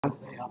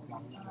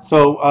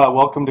So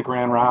welcome to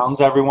Grand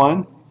Rounds,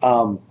 everyone.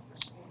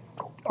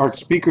 Our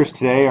speakers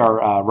today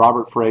are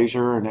Robert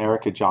Fraser and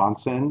Erica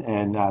Johnson,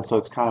 and so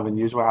it's kind of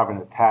unusual having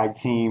a tag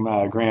team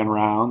Grand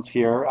Rounds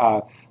here.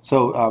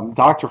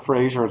 Dr.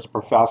 Fraser is a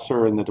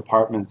professor in the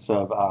departments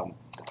of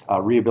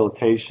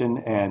rehabilitation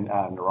and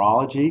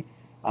neurology.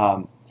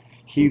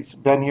 He's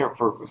been here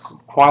for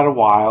quite a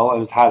while and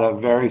has had a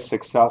very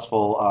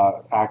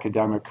successful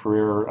academic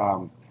career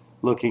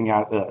looking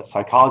at the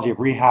psychology of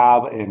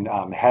rehab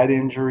and head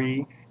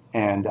injury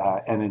and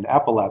in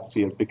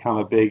epilepsy has become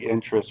a big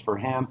interest for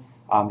him.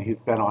 He's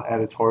been on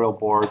editorial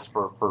boards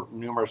for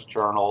numerous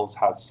journals,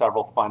 has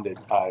several funded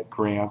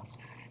grants,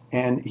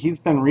 and he's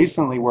been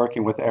recently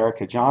working with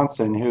Erica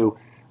Johnson, who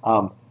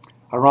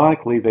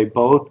ironically, they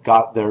both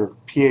got their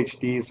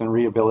Ph.D.s in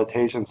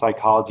rehabilitation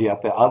psychology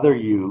at the other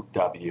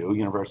UW,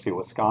 University of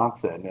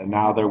Wisconsin, and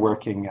now they're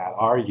working at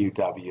our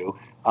UW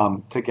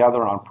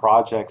together on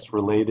projects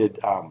related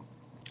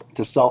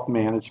to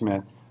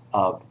self-management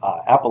of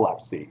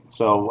epilepsy.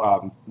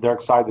 So they're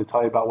excited to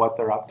tell you about what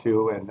they're up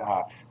to, and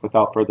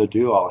without further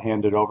ado, I'll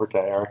hand it over to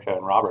Erica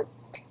and Robert.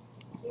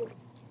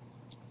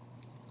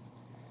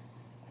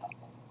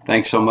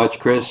 Thanks so much,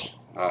 Chris.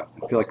 I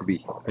feel like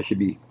I should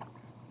be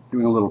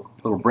doing a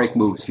little break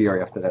moves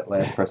here after that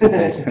last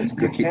presentation. It's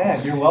good.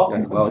 You're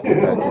welcome. Yeah, well,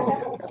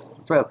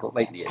 that's right. It's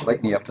late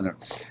in the afternoon.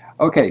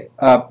 Okay.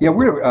 Yeah,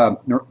 we're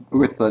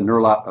with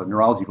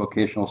Neurology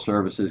Vocational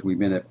Services. We've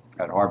been at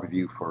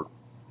Harborview for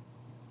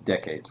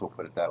decades. We'll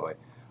put it that way.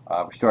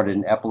 We started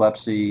in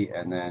epilepsy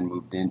and then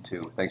moved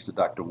into, thanks to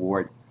Dr.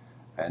 Ward,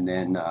 and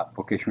then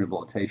vocational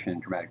rehabilitation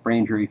and traumatic brain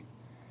injury,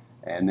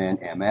 and then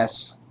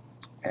MS,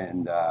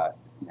 and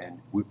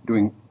we're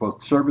doing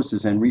both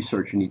services and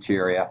research in each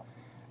area.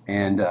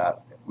 And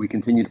we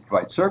continue to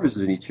provide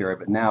services in each area,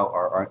 but now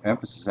our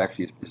emphasis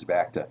actually is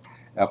back to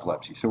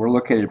epilepsy. So we're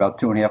located about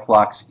 2.5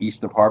 blocks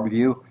east of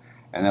Harborview,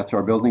 and that's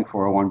our building,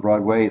 401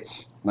 Broadway.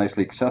 It's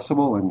nicely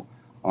accessible and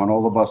on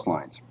all the bus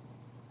lines.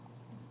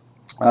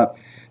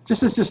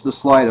 This is just a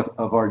slide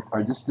of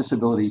our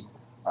disability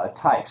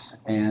types.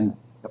 And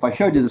if I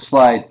showed you the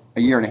slide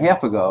a year and a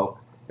half ago,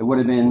 it would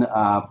have been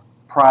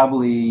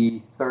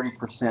probably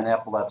 30%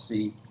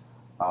 epilepsy,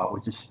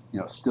 which is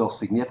still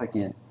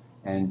significant,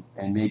 and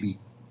maybe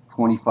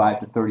 25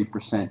 to 30%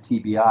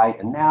 TBI,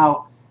 and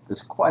now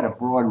there's quite a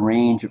broad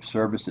range of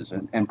services,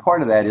 and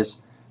part of that is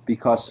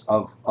because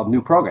of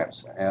new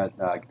programs at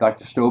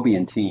Dr. Stobie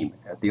and team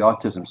at the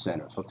Autism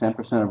Center. So 10%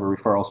 of our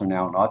referrals are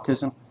now in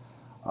autism.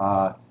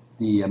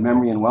 The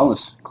Memory and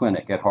Wellness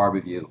Clinic at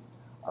Harborview,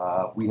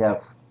 we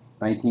have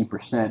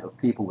 19% of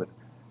people with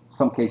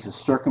some cases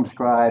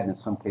circumscribed, in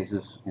some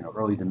cases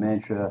early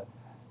dementia,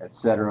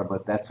 etc.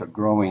 But that's a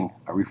growing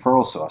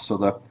referral source. So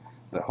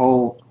the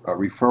whole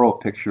referral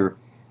picture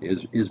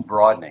is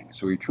broadening.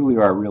 So we truly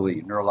are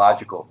really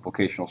neurological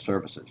vocational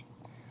services.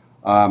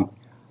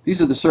 These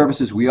are the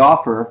services we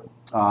offer: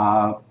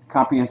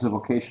 comprehensive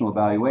vocational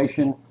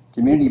evaluation,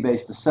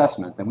 community-based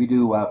assessment, and we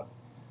do.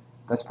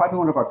 That's probably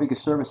one of our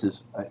biggest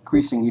services,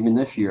 increasing even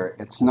this year.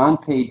 It's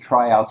non-paid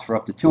tryouts for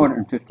up to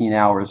 215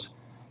 hours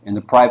in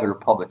the private or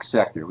public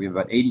sector. We have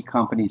about 80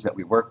 companies that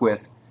we work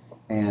with,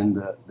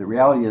 and the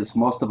reality is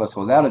most of us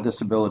without a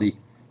disability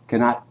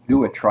cannot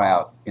do a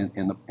tryout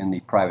in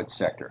the private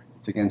sector.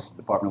 It's against the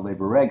Department of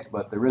Labor regs,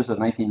 but there is a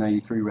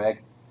 1993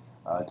 reg,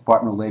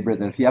 Department of Labor,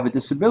 that if you have a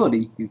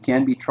disability, you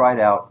can be tried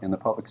out in the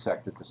public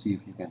sector to see if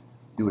you can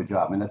do a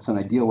job, and that's an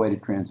ideal way to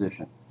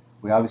transition.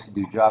 We obviously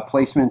do job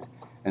placement,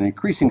 and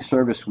increasing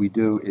service we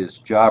do is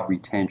job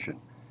retention.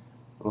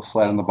 Little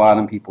slide on the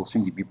bottom, people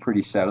seem to be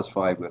pretty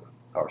satisfied with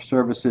our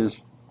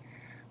services.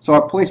 So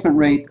our placement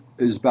rate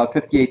is about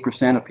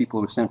 58% of people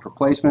who are sent for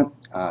placement,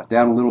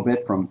 down a little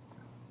bit from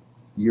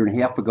a year and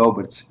a half ago,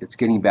 but it's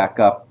getting back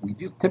up. We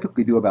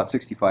typically do about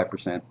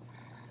 65%.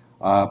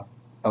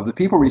 Of the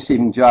people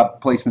receiving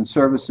job placement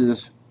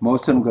services,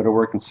 most of them go to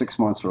work in 6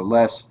 months or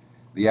less.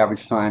 The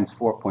average time is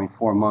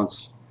 4.4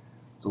 months.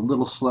 It's a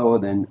little slower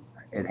than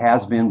it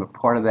has been, but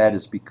part of that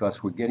is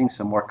because we're getting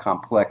some more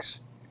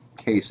complex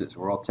cases.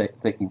 We're all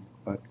taking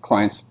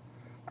clients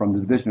from the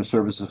Division of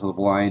Services for the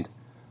Blind,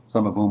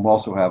 some of whom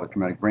also have a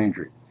traumatic brain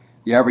injury.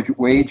 The average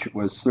wage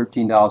was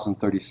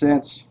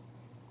 $13.30.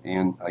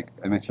 And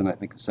I mentioned, I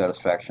think the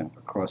satisfaction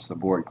across the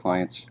board,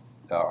 clients,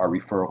 our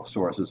referral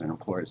sources and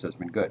employers has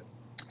been good.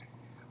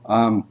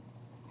 An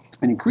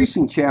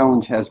increasing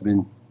challenge has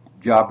been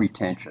job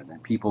retention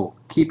and people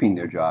keeping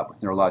their job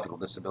with neurological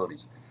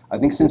disabilities. I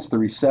think since the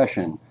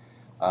recession,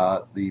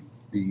 the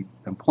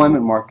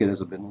employment market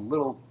has been a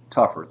little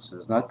tougher. So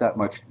there's not that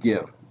much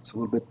give. It's a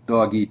little bit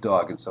dog eat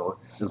dog, and so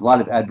there's a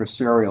lot of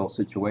adversarial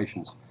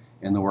situations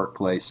in the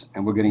workplace,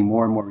 and we're getting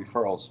more and more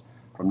referrals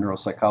from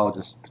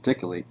neuropsychologists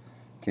particularly.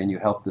 Can you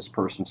help this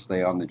person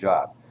stay on the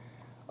job?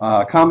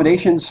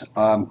 Accommodations,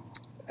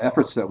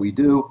 efforts that we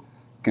do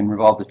can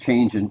involve the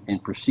change in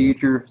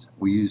procedures.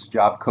 We use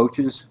job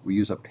coaches. We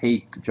use a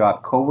paid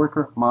job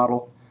coworker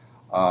model.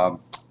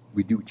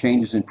 We do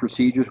changes in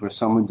procedures where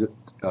someone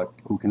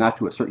who cannot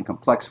do a certain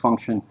complex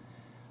function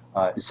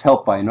is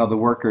helped by another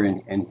worker,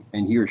 and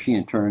he or she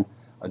in turn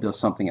does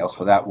something else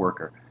for that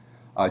worker.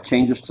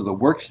 Changes to the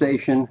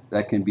workstation,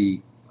 that can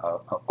be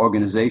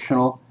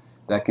organizational,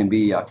 that can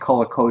be a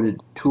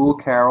color-coded tool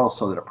carol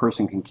so that a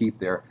person can keep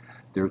their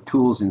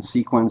tools in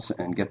sequence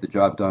and get the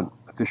job done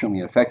efficiently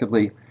and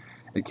effectively.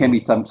 It can be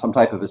some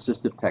type of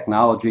assistive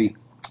technology.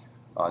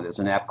 There's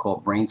an app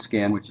called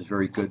BrainScan, which is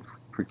very good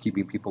for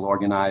keeping people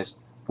organized,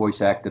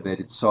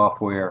 voice-activated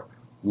software,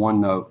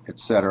 OneNote,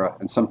 etc.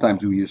 And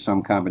sometimes we use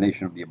some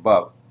combination of the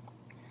above.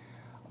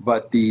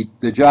 But the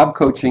job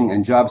coaching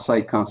and job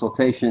site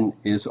consultation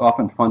is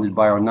often funded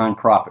by our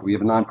nonprofit. We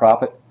have a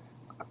nonprofit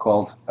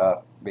called,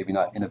 maybe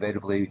not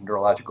innovatively,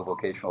 Neurological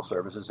Vocational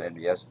Services,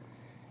 NVS,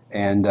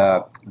 and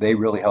they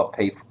really help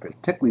pay for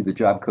particularly the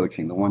job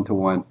coaching, the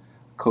one-to-one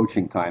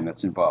coaching time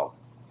that's involved.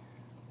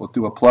 We'll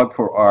do a plug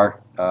for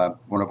our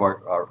one of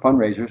our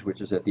fundraisers,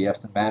 which is at the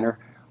Aston Manor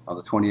on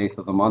the 28th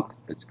of the month.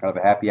 It's kind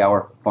of a happy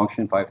hour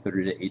function,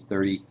 5:30 to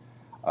 8:30.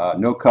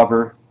 No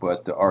cover,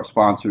 but our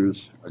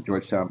sponsors,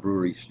 Georgetown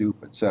Brewery,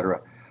 Stoop,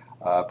 etc.,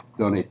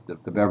 donate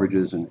the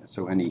beverages, and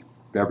so any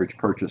beverage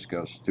purchase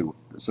goes to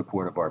the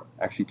support of our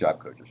actually job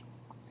coaches.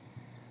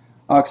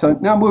 So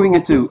now moving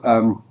into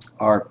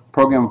our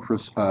program for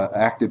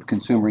active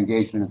consumer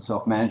engagement and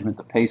self-management,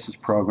 the PACES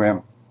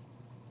program.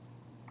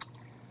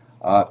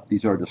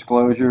 These are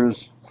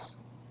disclosures.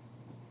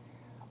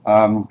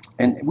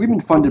 And we've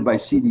been funded by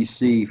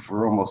CDC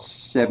for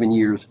almost 7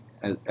 years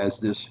as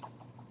this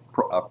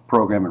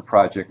program and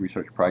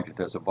research project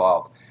has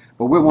evolved.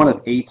 But we're one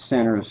of 8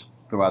 centers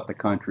throughout the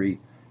country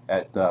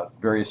at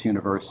various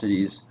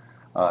universities,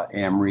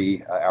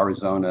 Emory,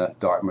 Arizona,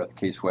 Dartmouth,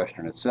 Case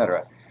Western,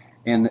 etc.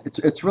 And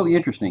it's really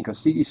interesting because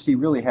CDC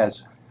really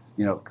has,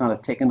 kind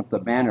of taken up the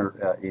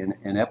banner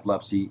in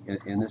epilepsy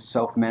in this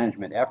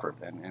self-management effort,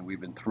 and we've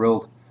been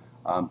thrilled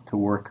to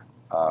work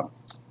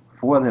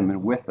for them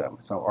and with them.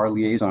 So our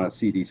liaison at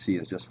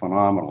CDC is just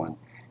phenomenal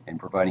in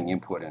providing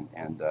input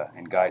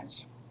and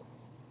guidance.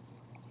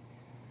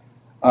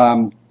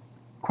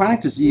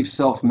 Chronic disease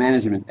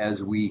self-management,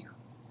 as we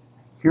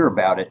hear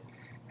about it,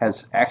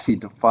 has actually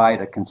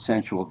defied a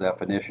consensual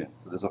definition.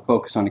 So there's a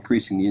focus on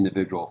increasing the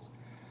individual's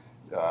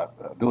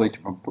ability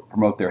to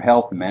promote their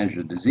health and manage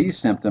their disease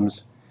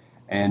symptoms,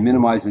 and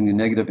minimizing the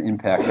negative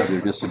impact of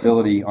their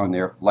disability on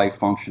their life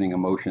functioning,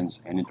 emotions,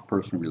 and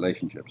interpersonal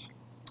relationships.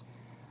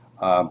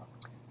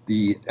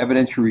 The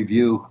evidentiary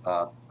review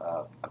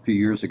a few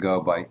years ago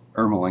by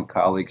Ermel and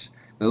colleagues,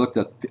 they looked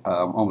at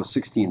almost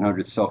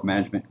 1,600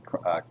 self-management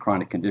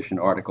chronic condition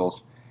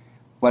articles.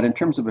 But in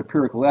terms of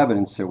empirical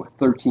evidence, there were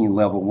 13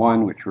 level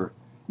 1, which were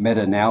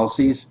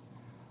meta-analyses,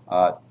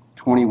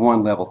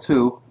 21 level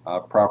 2,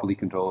 properly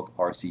controlled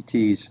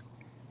RCTs,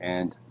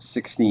 and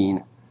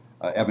 16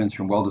 evidence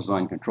from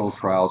well-designed controlled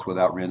trials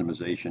without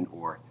randomization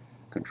or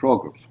control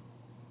groups.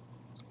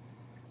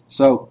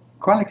 So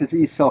chronic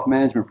disease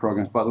self-management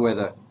programs, by the way,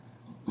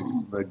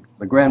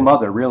 the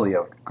grandmother really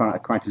of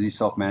chronic disease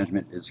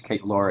self-management is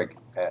Kate Lorig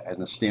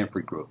and the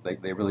Stanford group.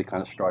 They really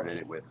kind of started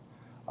it with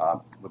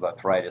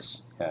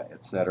arthritis,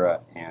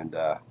 etc., and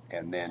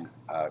then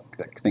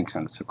things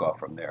kind of took off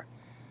from there.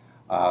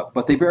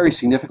 But they vary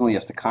significantly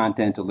as to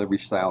content, delivery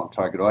style, and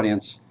target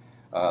audience.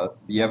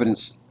 The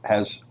evidence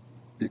has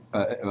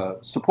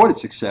supported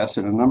success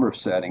in a number of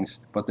settings,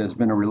 but there's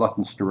been a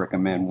reluctance to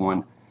recommend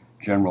one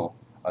general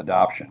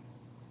adoption.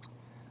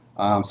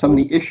 Some of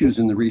the issues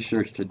in the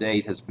research to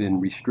date has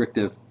been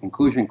restrictive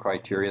inclusion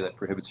criteria that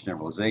prohibits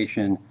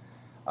generalization,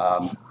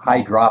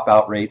 high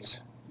dropout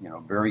rates,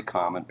 very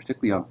common,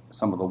 particularly on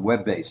some of the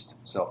web-based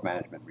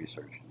self-management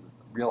research.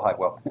 Real high,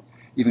 well,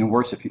 even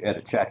worse if you add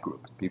a chat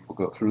group. People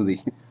go through the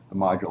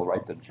module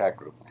right to the chat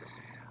group.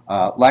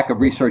 Lack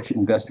of research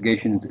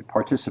investigation into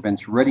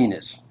participants'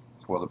 readiness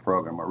for the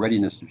program or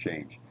readiness to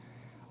change.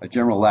 A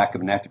general lack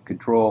of an active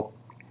control,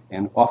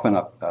 and often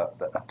a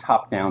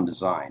top-down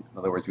design. In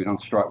other words, we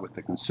don't start with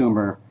the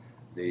consumer,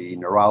 the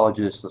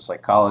neurologist, the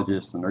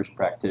psychologist, the nurse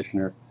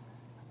practitioner,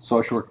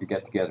 social worker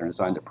get together and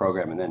design the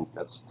program, and then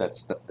that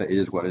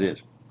is what it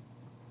is.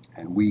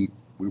 And we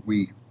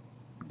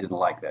didn't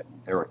like that.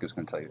 Eric is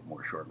going to tell you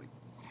more shortly.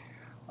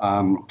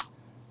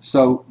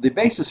 So the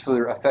basis for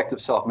their effective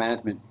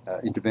self-management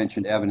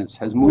intervention evidence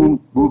has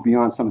moved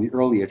beyond some of the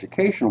early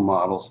educational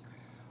models,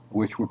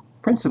 which were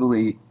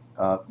principally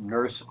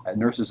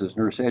nurses as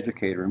nurse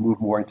educator, and move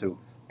more into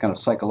kind of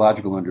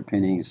psychological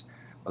underpinnings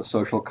of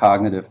social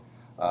cognitive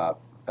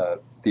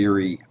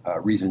theory,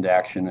 reasoned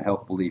action,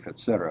 health belief,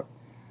 etc.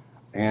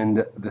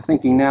 And the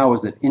thinking now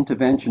is that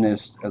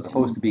interventionists, as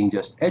opposed to being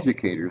just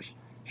educators,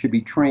 should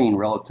be trained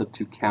relative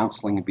to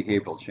counseling and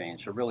behavioral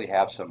change. So really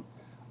have some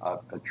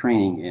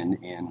training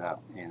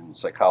in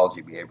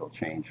psychology, behavioral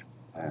change,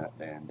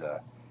 and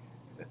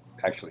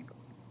actually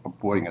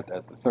avoiding at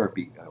the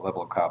therapy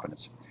level of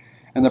competence.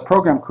 And the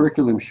program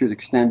curriculum should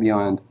extend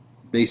beyond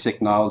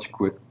basic knowledge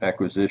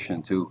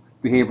acquisition to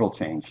behavioral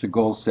change, to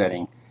goal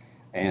setting,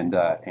 and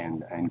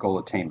goal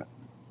attainment.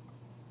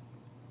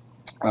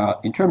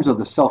 In terms of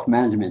the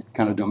self-management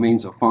kind of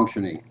domains of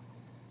functioning,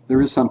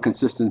 there is some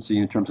consistency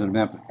in terms of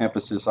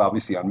emphasis,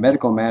 obviously, on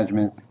medical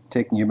management,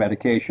 taking your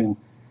medication,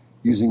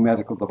 using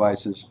medical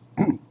devices,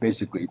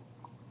 basically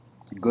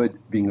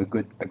being a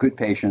good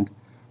patient,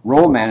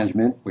 role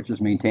management, which is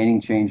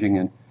maintaining, changing,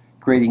 and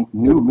creating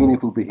new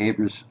meaningful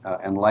behaviors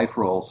and life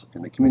roles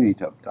in the community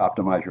to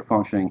optimize your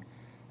functioning,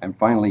 and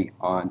finally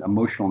on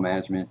emotional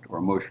management or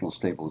emotional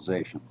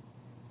stabilization.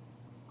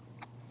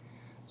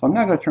 So I'm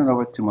now going to turn it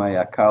over to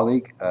my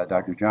colleague,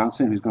 Dr.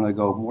 Johnson, who's going to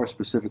go more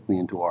specifically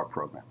into our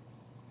program.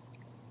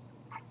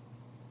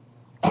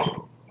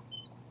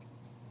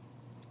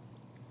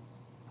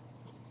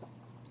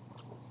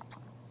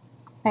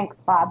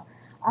 Thanks, Bob.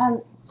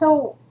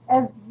 So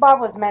as Bob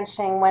was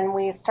mentioning, when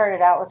we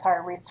started out with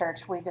our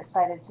research, we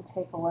decided to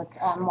take a look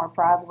more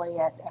broadly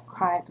at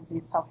chronic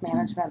disease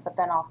self-management, but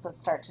then also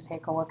start to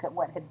take a look at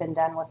what had been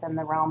done within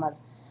the realm of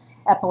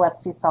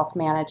epilepsy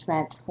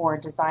self-management for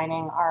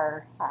designing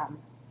our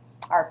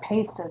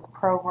PACES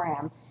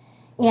program.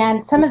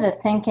 And some of the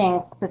thinking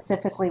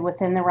specifically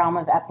within the realm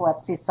of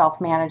epilepsy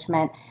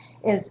self-management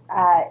is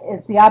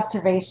the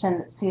observation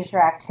that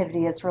seizure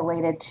activity is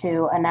related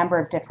to a number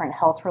of different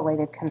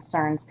health-related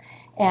concerns,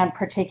 and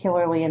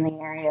particularly in the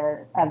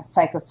area of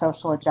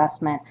psychosocial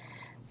adjustment.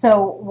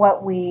 So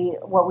what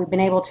we've been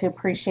able to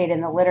appreciate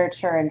in the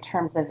literature in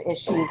terms of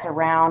issues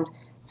around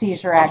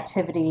seizure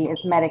activity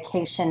is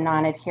medication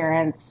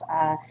non-adherence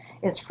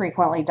is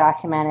frequently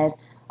documented.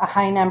 A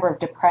high number of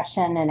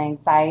depression and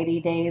anxiety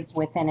days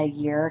within a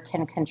year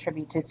can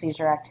contribute to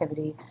seizure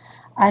activity.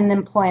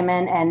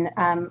 Unemployment,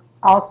 and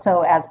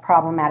also as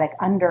problematic,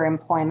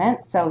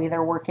 underemployment, so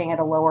either working at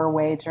a lower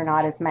wage or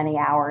not as many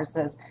hours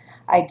as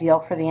ideal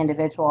for the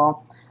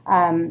individual.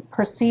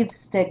 Perceived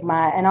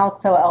stigma, and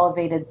also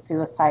elevated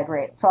suicide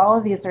rates. So all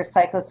of these are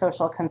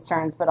psychosocial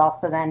concerns, but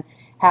also then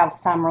have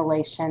some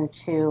relation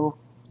to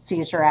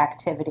seizure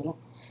activity.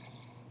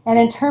 And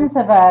in terms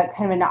of a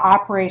kind of an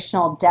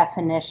operational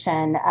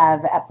definition of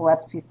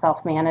epilepsy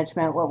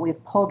self-management, what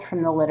we've pulled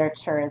from the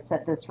literature is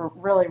that this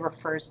really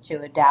refers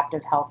to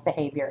adaptive health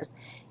behaviors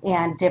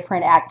and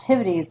different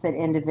activities that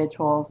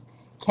individuals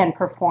can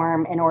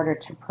perform in order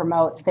to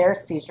promote their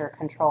seizure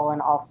control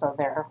and also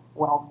their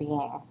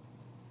well-being.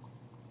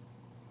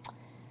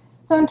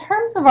 So in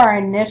terms of our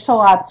initial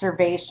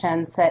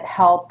observations that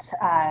helped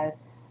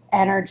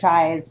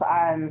energize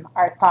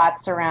our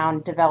thoughts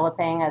around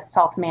developing a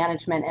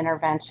self-management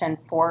intervention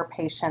for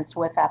patients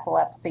with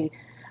epilepsy,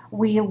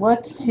 we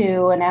looked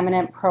to an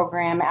eminent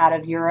program out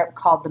of Europe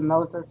called the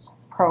MOSES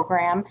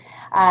program,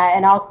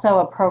 and also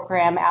a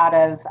program out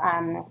of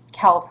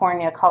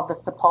California called the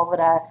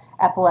Sepulveda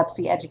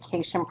Epilepsy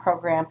Education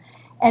Program,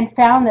 and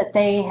found that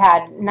they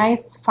had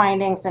nice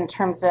findings in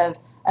terms of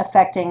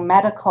affecting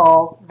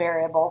medical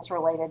variables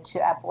related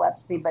to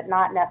epilepsy, but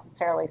not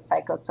necessarily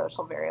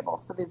psychosocial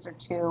variables. So these are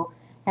two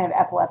kind of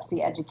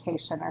epilepsy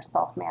education or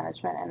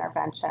self-management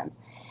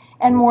interventions.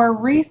 And more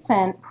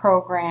recent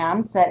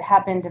programs that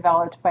have been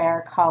developed by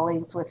our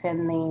colleagues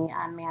within the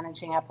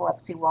Managing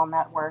Epilepsy Well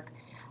Network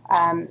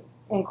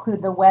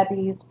include the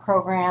WEBBIES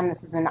program.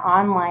 This is an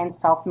online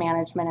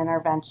self-management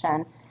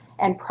intervention.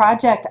 And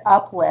Project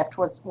Uplift,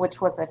 which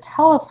was a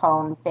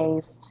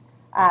telephone-based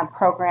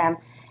program,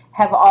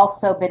 have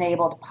also been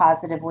able to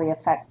positively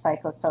affect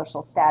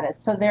psychosocial status.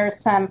 So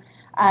there's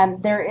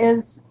there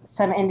is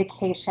some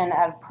indication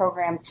of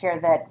programs here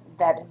that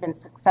have been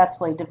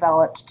successfully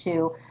developed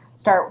to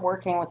start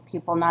working with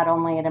people not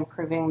only at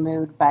improving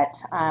mood but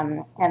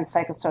and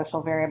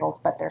psychosocial variables,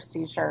 but their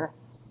seizure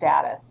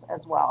status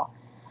as well.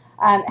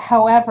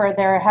 However,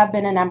 there have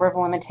been a number of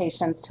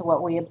limitations to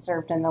what we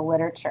observed in the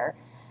literature.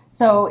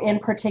 So in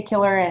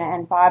particular,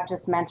 and Bob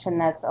just mentioned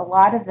this, a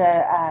lot of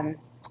the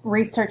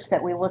research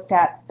that we looked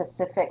at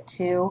specific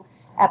to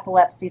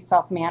epilepsy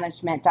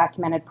self-management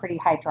documented pretty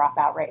high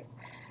dropout rates.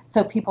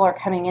 So people are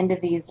coming into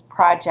these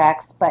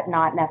projects but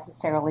not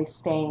necessarily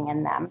staying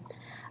in them.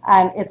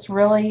 It's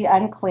really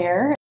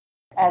unclear,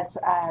 as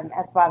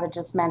Bob had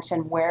just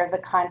mentioned, where the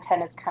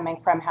content is coming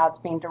from, how it's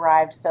being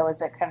derived. So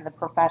is it kind of the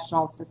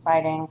professionals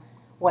deciding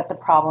what the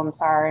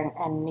problems are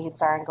and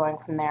needs are and going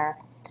from there?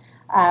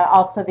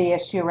 Also the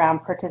issue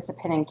around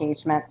participant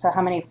engagement. So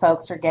how many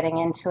folks are getting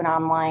into an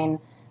online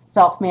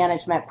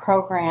self-management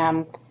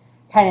program,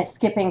 kind of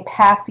skipping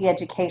past the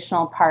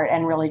educational part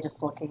and really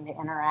just looking to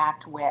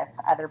interact with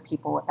other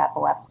people with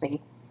epilepsy.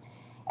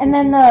 And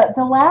then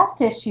the last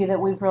issue that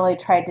we've really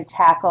tried to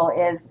tackle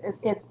is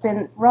it's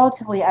been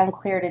relatively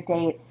unclear to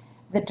date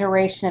the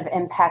duration of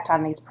impact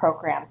on these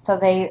programs. So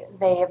they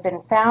have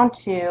been found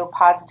to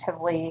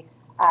positively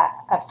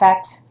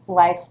affect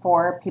life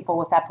for people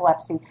with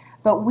epilepsy,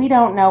 but we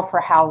don't know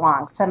for how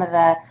long. Some of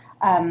the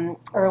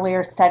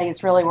earlier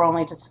studies really were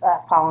only just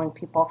following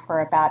people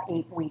for about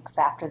 8 weeks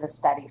after the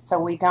study. So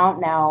we don't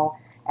know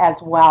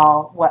as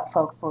well what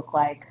folks look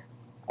like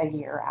a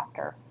year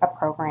after a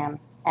program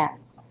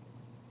ends.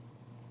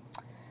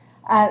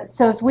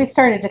 So as we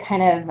started to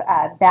kind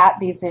of bat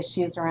these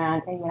issues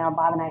around,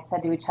 Bob and I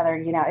said to each other,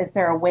 is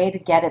there a way to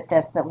get at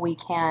this that we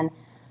can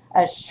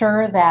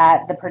assure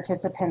that the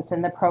participants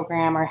in the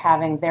program are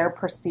having their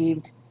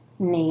perceived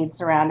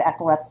needs around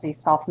epilepsy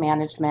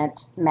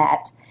self-management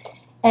met?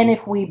 And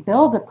if we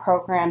build a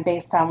program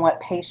based on what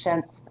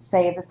patients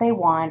say that they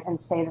want and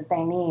say that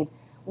they need,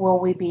 will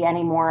we be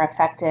any more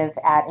effective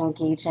at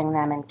engaging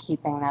them and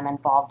keeping them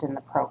involved in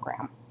the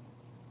program?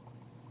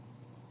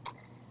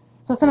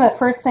 So some of the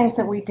first things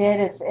that we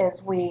did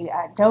is we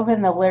dove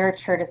in the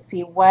literature to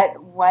see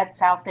what's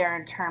out there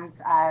in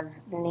terms of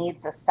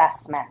needs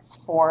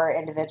assessments for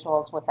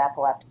individuals with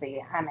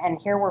epilepsy.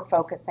 And here we're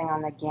focusing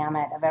on the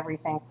gamut of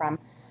everything from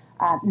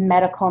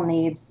medical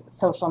needs,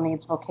 social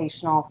needs,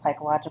 vocational,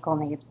 psychological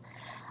needs,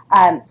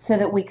 so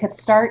that we could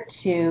start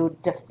to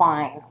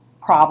define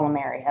problem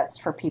areas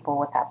for people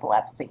with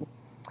epilepsy.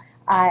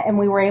 And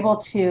we were able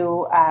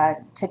to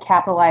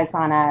capitalize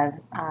on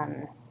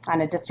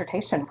a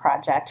dissertation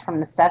project from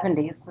the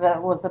 70s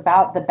that was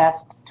about the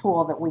best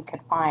tool that we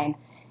could find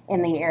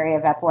in the area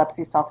of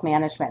epilepsy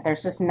self-management.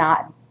 There's just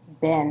not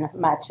been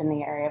much in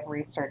the area of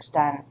research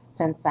done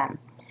since then.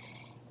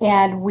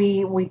 And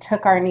we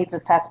took our needs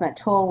assessment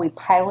tool, we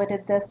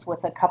piloted this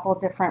with a couple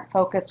different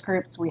focus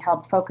groups. We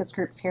held focus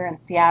groups here in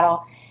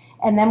Seattle,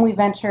 and then we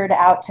ventured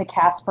out to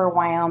Casper,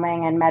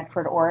 Wyoming and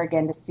Medford,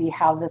 Oregon to see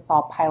how this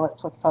all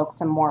pilots with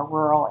folks in more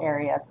rural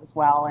areas as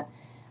well, and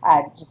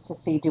just to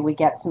see, do we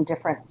get some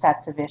different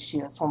sets of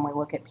issues when we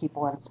look at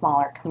people in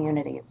smaller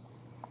communities.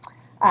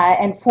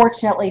 And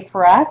fortunately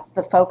for us,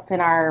 the folks in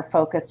our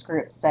focus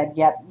group said,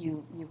 yep,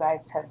 you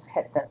guys have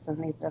hit this,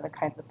 and these are the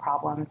kinds of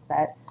problems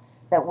that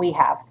we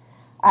have.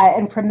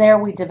 And from there,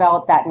 we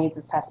developed that needs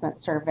assessment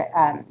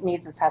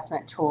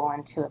tool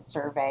into a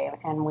survey,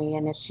 and we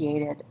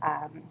initiated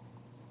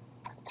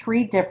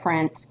 3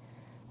 different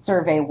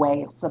survey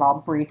waves that I'll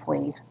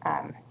briefly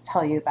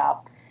tell you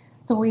about.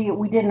 So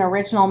we did an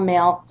original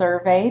mail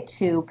survey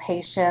to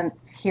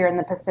patients here in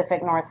the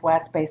Pacific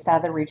Northwest based out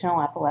of the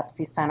Regional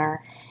Epilepsy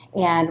Center,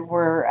 and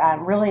we're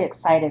really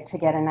excited to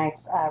get a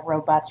nice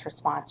robust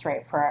response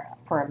rate for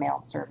a mail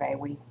survey.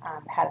 We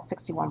had a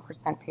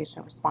 61%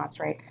 patient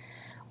response rate.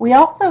 We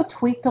also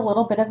tweaked a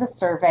little bit of the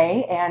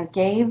survey and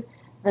gave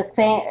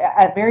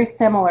a very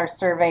similar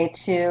survey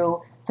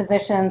to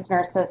physicians,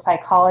 nurses,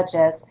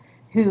 psychologists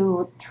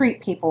who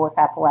treat people with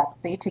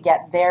epilepsy to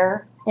get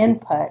their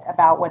input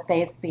about what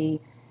they see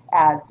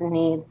as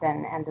needs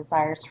and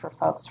desires for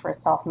folks for a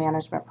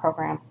self-management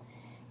program.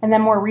 And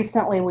then more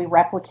recently, we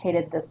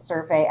replicated this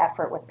survey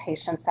effort with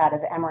patients out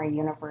of Emory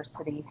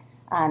University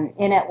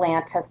in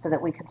Atlanta so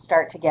that we could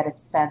start to get a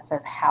sense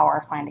of how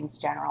our findings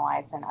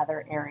generalize in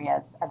other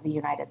areas of the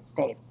United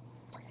States.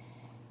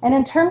 And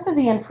in terms of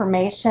the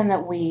information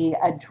that we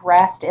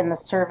addressed in the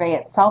survey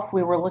itself,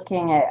 we were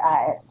looking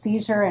at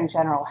seizure and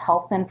general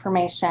health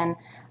information,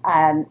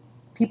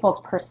 people's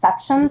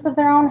perceptions of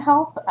their own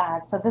health.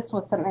 So this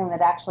was something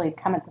that actually had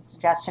come at the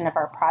suggestion of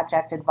our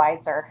project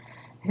advisor,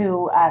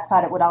 who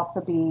thought it would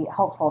also be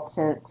helpful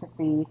to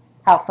see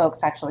how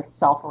folks actually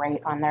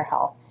self-rate on their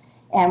health.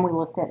 And we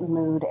looked at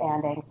mood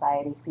and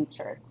anxiety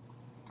features.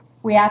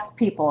 We asked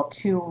people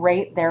to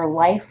rate their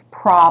life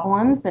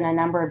problems in a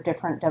number of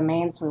different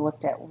domains. We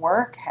looked at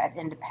work, at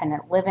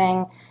independent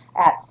living,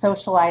 at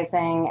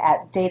socializing,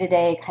 at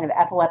day-to-day kind of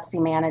epilepsy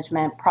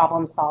management,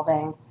 problem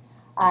solving,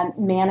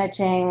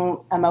 managing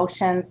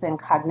emotions and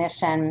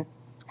cognition,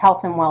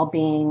 health and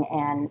well-being,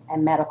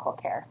 and medical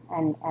care,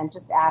 and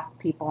just asked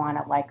people on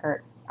a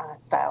Likert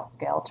style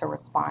scale to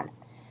respond.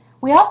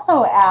 We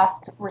also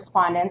asked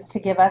respondents to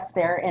give us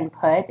their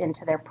input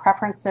into their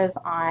preferences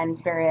on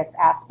various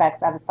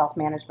aspects of a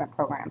self-management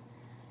program.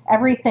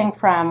 Everything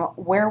from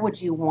where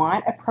would you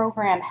want a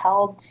program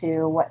held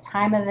to what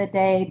time of the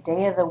day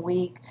of the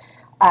week,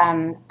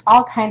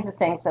 all kinds of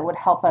things that would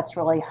help us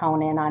really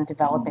hone in on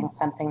developing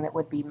something that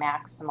would be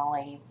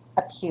maximally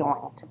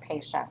appealing to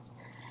patients.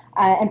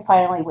 And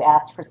finally, we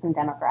asked for some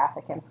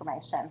demographic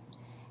information.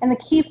 And the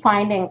key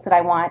findings that I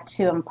want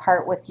to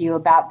impart with you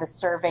about the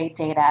survey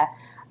data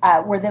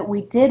were that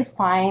we did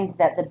find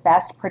that the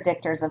best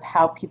predictors of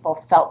how people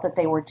felt that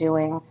they were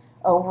doing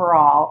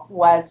overall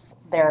was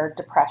their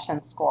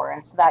depression score.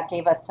 And so that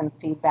gave us some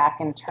feedback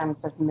in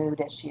terms of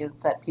mood issues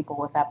that people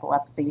with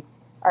epilepsy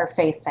are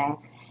facing.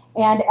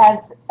 And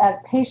as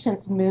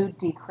patients' mood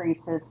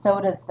decreases,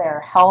 so does their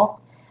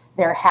health,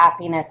 their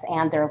happiness,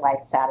 and their life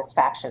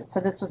satisfaction. So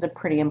this was a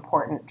pretty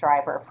important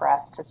driver for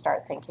us to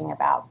start thinking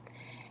about.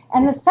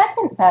 And the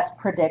second best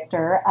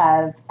predictor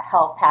of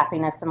health,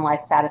 happiness, and life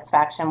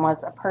satisfaction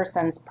was a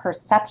person's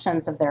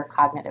perceptions of their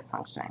cognitive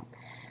functioning.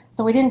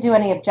 So we didn't do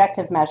any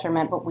objective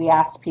measurement, but we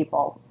asked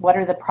people, what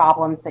are the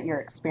problems that you're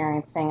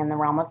experiencing in the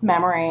realm of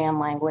memory and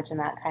language and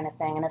that kind of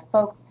thing? And if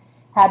folks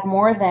had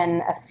more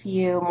than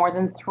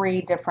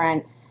 3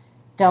 different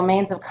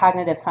domains of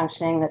cognitive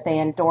functioning that they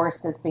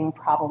endorsed as being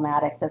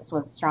problematic, this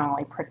was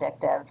strongly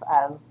predictive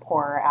of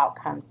poorer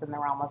outcomes in the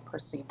realm of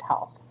perceived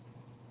health.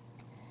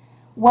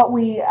 What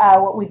we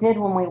did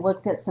when we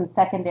looked at some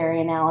secondary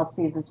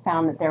analyses is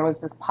found that there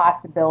was this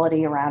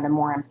possibility around a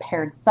more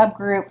impaired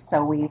subgroup.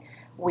 So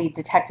we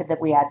detected that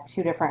we had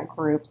 2 different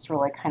groups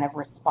really kind of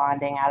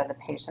responding out of the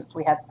patients.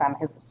 We had some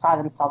who saw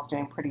themselves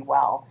doing pretty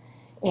well.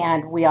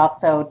 And we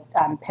also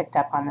picked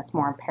up on this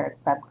more impaired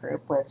subgroup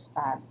with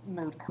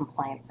mood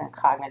complaints and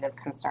cognitive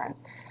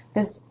concerns.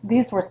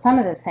 These were some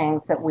of the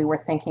things that we were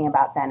thinking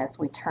about then as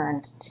we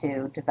turned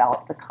to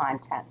develop the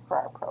content for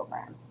our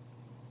program.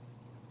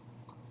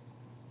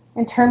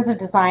 In terms of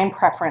design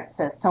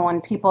preferences, so when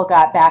people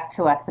got back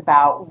to us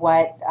about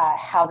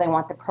how they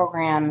want the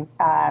program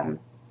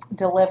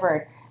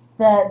delivered,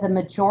 the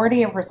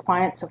majority of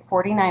respondents, so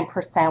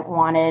 49%,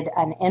 wanted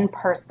an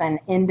in-person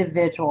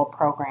individual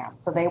program.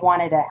 So they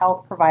wanted a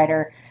health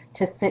provider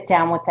to sit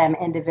down with them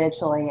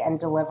individually and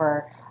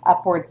deliver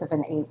upwards of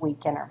an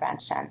 8-week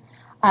intervention.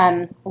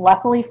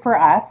 Luckily for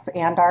us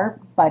and our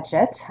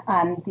budget,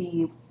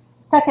 the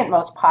second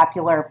most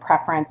popular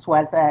preference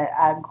was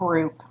a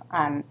group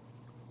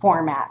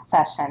format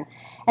session.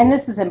 And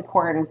this is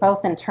important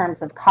both in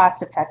terms of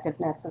cost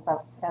effectiveness,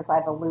 as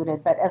I've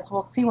alluded, but as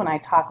we'll see when I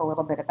talk a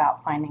little bit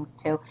about findings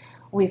too,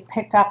 we've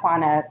picked up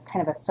on a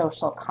kind of a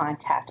social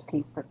contact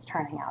piece that's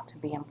turning out to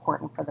be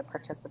important for the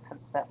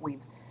participants that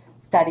we've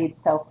studied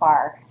so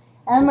far.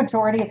 And the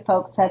majority of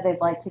folks said they'd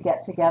like to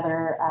get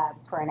together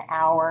for an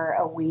hour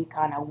a week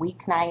on a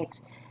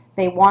weeknight.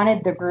 They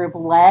wanted the group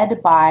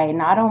led by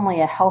not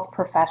only a health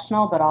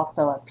professional, but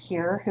also a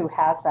peer who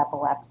has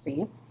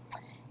epilepsy.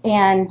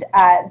 And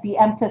the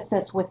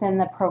emphasis within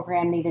the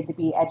program needed to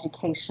be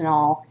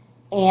educational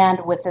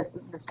and with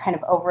this kind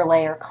of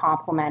overlay or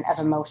complement of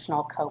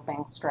emotional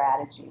coping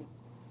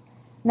strategies.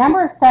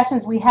 Number of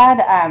sessions, we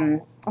had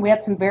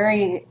some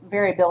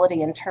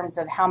variability in terms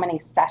of how many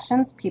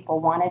sessions people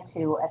wanted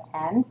to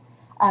attend,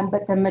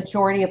 but the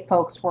majority of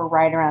folks were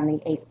right around the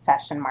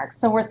 8-session mark.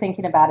 So we're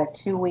thinking about a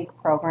 2-week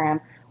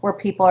program where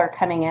people are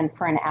coming in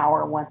for an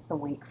hour once a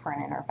week for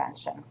an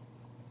intervention.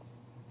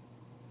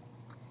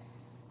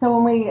 So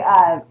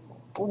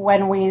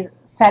when we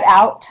set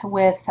out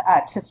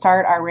to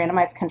start our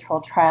randomized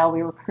controlled trial,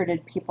 we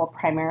recruited people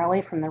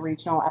primarily from the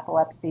Regional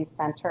Epilepsy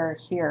Center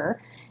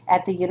here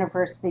at the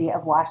University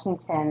of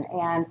Washington.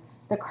 And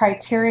the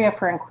criteria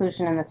for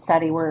inclusion in the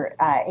study were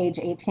age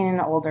 18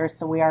 and older,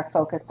 so we are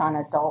focused on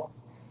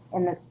adults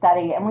in the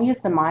study. And we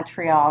used the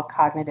Montreal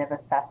Cognitive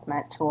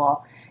Assessment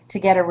tool to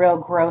get a real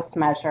gross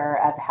measure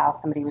of how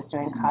somebody was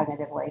doing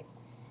cognitively.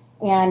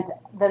 And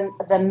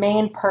the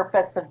main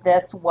purpose of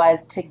this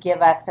was to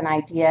give us an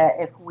idea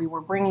if we were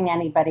bringing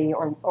anybody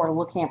or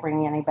looking at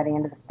bringing anybody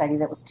into the study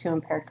that was too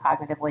impaired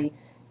cognitively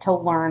to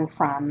learn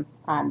from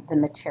the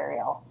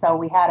material. So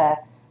we had a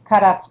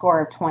cutoff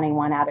score of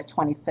 21 out of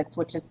 26,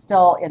 which is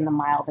still in the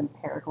mild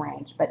impaired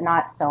range, but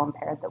not so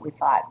impaired that we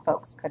thought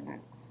folks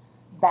couldn't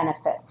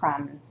benefit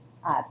from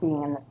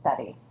being in the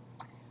study.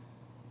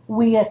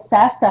 We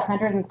assessed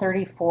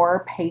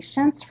 134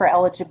 patients for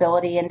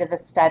eligibility into the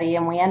study,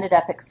 and we ended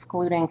up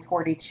excluding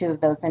 42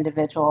 of those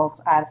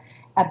individuals.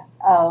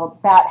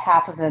 About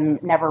half of them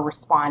never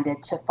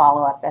responded to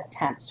follow-up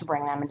attempts to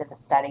bring them into the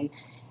study,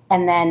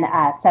 and then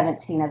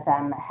 17 of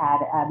them had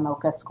a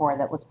MoCA score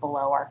that was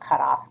below our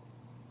cutoff.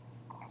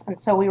 And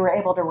so we were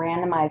able to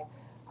randomize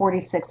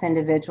 46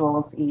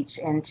 individuals each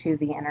into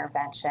the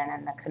intervention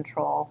and the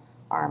control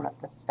arm of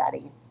the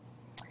study.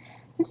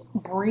 Just a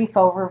brief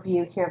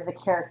overview here of the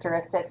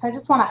characteristics. I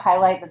just want to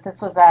highlight that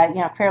this was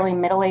a fairly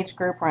middle-aged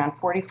group, around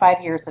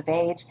 45 years of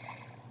age.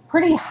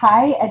 Pretty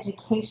high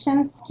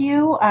education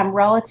skew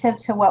relative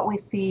to what we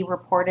see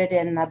reported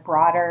in the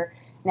broader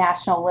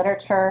national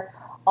literature.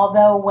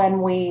 Although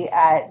when we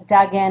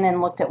dug in and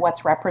looked at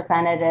what's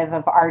representative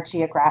of our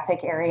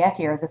geographic area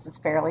here, this is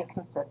fairly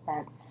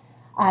consistent.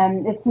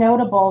 It's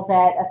notable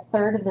that a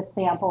third of the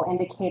sample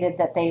indicated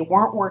that they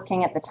weren't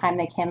working at the time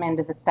they came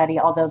into the study,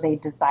 although they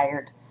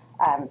desired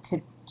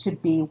to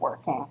be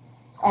working.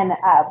 And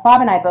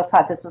Bob and I both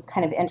thought this was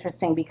kind of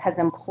interesting because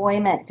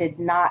employment did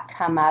not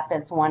come up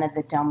as one of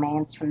the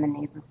domains from the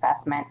needs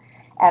assessment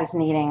as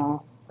needing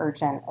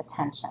urgent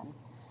attention.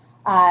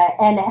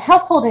 And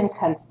household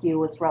income skew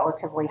was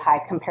relatively high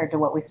compared to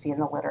what we see in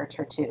the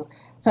literature too.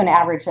 So an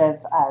average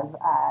of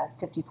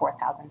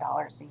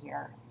 $54,000 a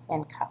year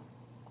income.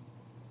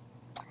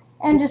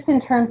 And just in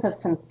terms of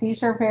some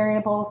seizure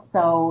variables,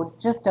 so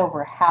just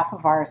over half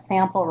of our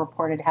sample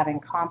reported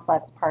having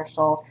complex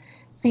partial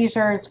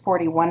seizures,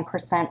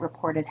 41%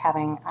 reported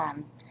having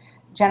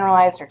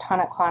generalized or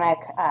tonic-clonic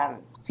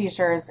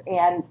seizures,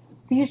 and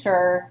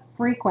seizure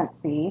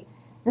frequency.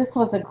 This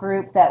was a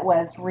group that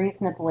was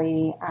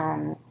reasonably,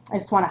 I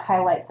just want to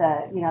highlight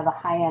the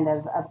high end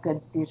of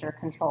good seizure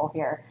control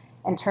here.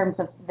 In terms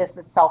of, this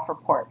is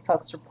self-report,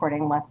 folks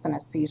reporting less than a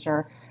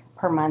seizure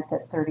per month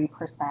at 30%,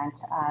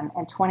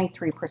 and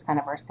 23%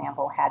 of our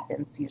sample had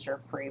been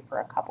seizure-free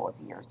for a couple of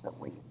years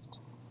at least.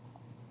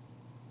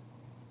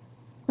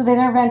 So the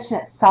intervention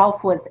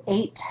itself was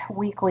 8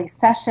 weekly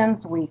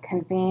sessions. We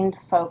convened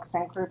folks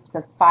in groups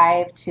of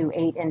 5 to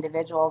 8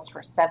 individuals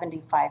for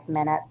 75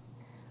 minutes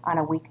on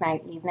a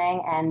weeknight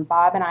evening, and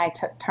Bob and I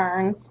took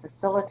turns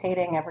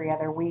facilitating every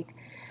other week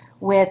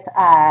with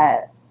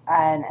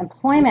an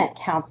employment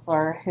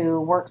counselor who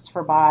works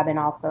for Bob and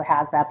also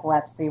has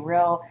epilepsy,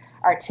 real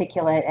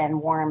articulate and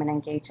warm and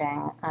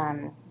engaging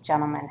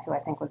gentleman who I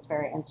think was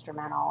very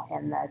instrumental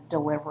in the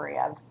delivery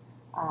of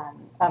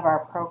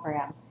our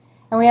program.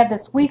 And we had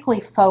this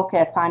weekly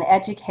focus on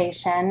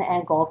education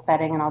and goal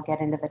setting, and I'll get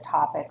into the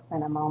topics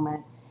in a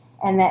moment.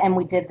 And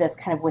we did this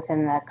kind of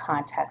within the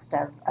context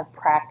of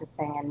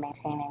practicing and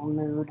maintaining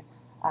mood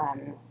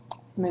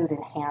mood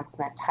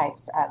enhancement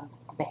types of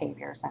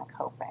behaviors and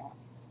coping.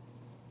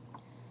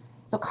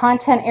 So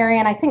content area,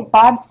 and I think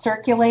Bob's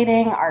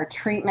circulating our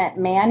treatment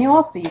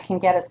manual so you can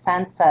get a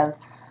sense of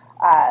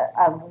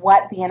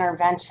what the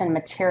intervention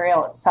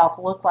material itself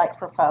looked like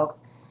for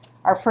folks.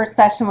 Our first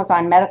session was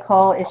on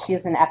medical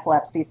issues in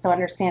epilepsy, so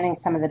understanding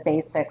some of the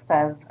basics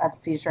of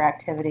seizure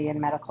activity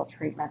and medical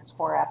treatments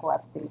for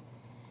epilepsy.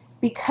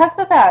 Because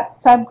of that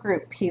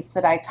subgroup piece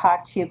that I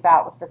talked to you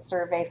about with the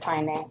survey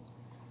findings,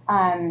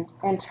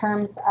 in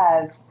terms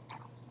of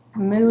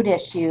mood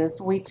issues,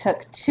 we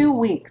took 2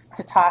 weeks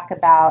to talk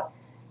about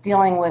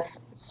dealing with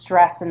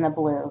stress and the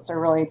blues, or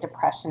really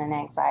depression and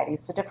anxiety.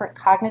 So different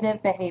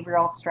cognitive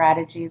behavioral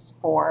strategies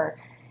for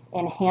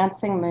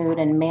enhancing mood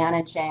and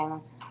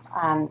managing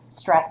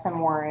stress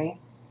and worry.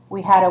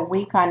 We had a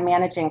week on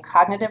managing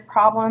cognitive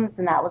problems,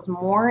 and that was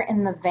more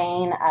in the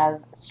vein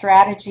of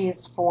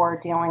strategies for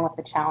dealing with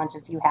the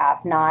challenges you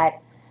have, not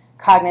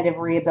cognitive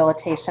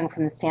rehabilitation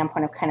from the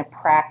standpoint of kind of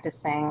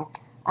practicing,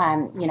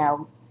 you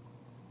know,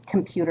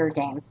 computer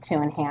games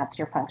to enhance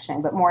your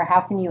functioning, but more how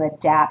can you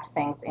adapt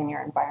things in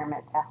your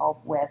environment to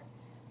help with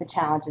the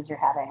challenges you're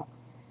having.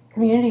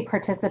 Community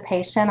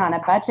participation on a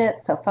budget,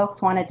 so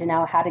folks wanted to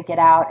know how to get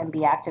out and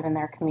be active in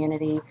their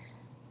community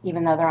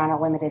even though they're on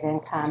a limited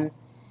income.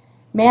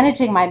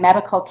 Managing my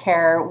medical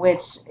care,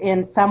 which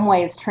in some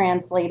ways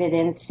translated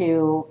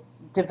into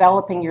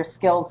developing your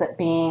skills at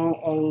being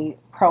a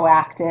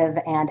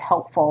proactive and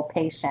helpful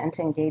patient,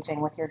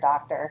 engaging with your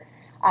doctor.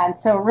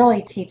 So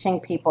really teaching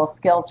people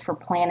skills for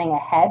planning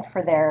ahead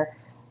for their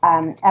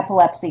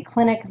epilepsy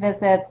clinic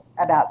visits,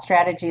 about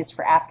strategies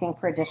for asking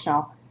for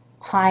additional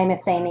time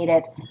if they need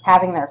it,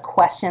 having their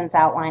questions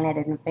outlined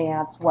in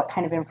advance, what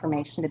kind of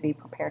information to be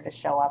prepared to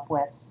show up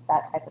with,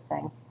 that type of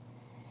thing.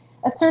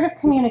 Assertive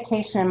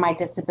communication in my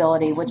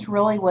disability, which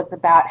really was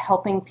about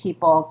helping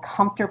people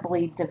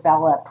comfortably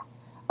develop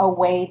a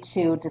way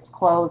to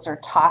disclose or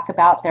talk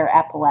about their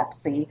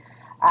epilepsy.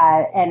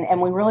 And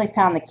we really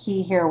found the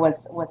key here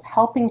was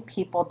helping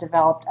people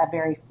develop a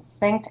very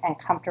succinct and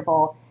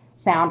comfortable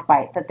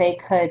soundbite that they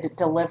could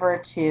deliver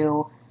to,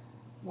 you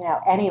know,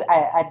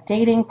 a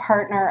dating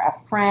partner, a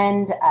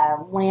friend,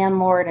 a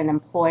landlord, an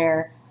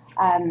employer.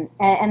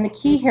 And the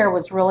key here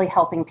was really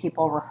helping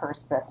people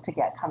rehearse this to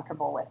get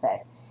comfortable with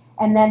it.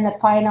 And then the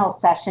final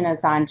session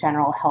is on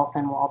general health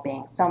and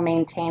well-being, so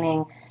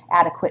maintaining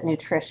adequate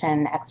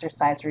nutrition,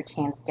 exercise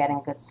routines,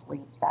 getting good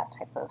sleep, that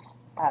type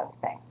of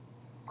thing.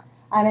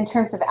 In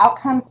terms of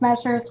outcomes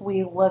measures,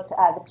 we looked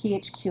at the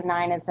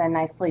PHQ-9 is a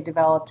nicely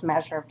developed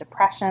measure of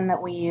depression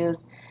that we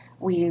used.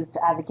 We used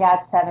the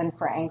GAD-7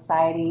 for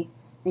anxiety,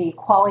 the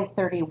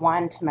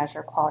QALY-31 to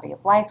measure quality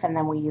of life, and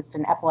then we used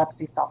an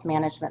epilepsy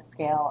self-management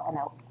scale and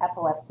an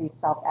epilepsy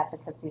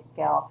self-efficacy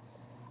scale.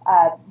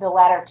 The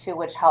latter two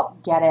which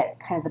help get at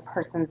kind of the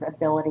person's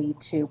ability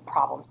to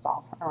problem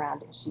solve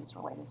around issues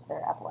related to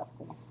their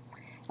epilepsy.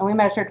 And we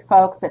measured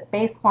folks at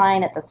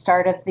baseline, at the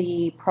start of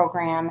the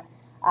program,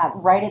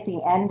 right at the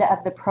end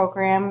of the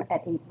program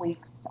at 8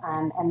 weeks,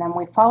 and then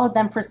we followed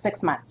them for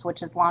 6 months,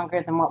 which is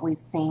longer than what we've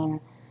seen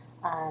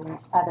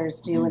others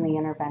do in the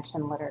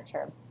intervention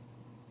literature.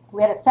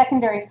 We had a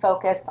secondary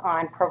focus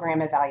on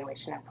program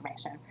evaluation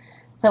information.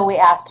 So we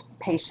asked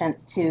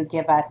patients to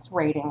give us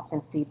ratings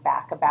and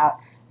feedback about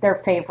their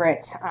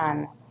favorite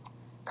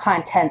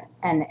content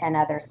and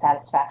other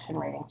satisfaction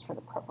ratings for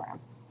the program.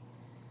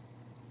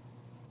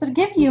 So to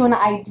give you an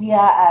idea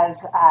of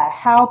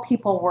how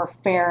people were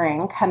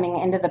faring coming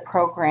into the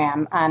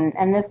program,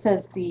 and this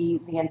is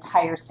the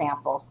entire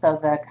sample, so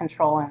the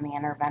control and the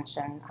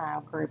intervention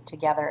group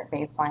together at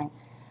baseline.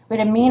 We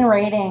had a mean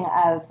rating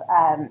of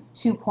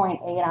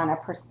 2.8 on a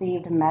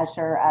perceived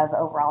measure of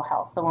overall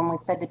health. So when we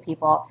said to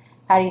people,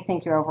 how do you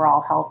think your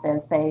overall health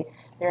is,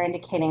 they're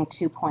indicating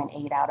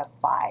 2.8 out of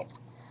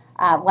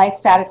 5. Life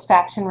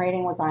satisfaction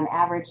rating was on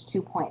average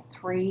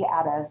 2.3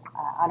 out of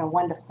on a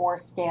 1 to 4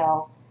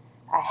 scale.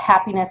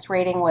 Happiness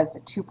rating was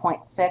a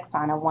 2.6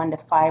 on a 1 to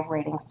 5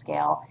 rating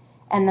scale.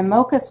 And the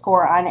MoCA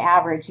score on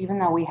average, even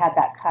though we had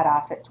that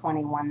cutoff at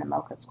 21, the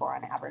MoCA score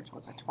on average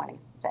was a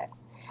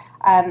 26.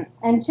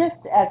 And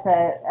just as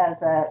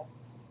a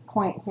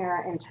point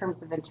here in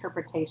terms of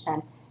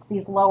interpretation,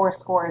 these lower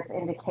scores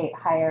indicate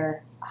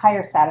higher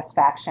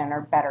satisfaction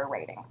or better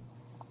ratings.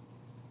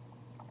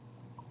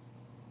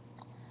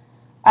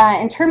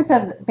 In terms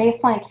of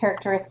baseline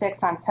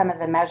characteristics on some of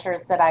the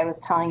measures that I was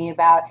telling you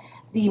about,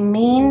 the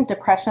mean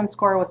depression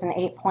score was an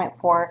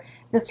 8.4.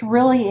 This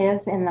really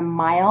is in the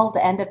mild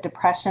end of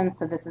depression,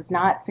 so this is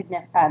not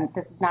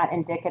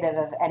indicative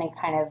of any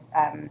kind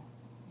of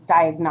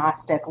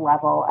diagnostic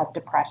level of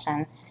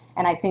depression.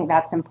 And I think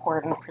that's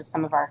important for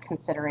some of our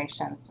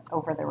considerations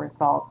over the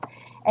results.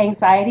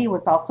 Anxiety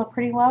was also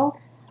pretty low,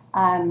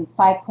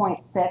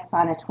 5.6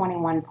 on a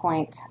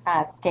 21-point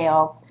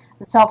scale.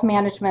 The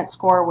self-management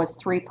score was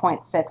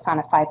 3.6 on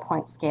a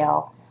 5-point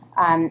scale.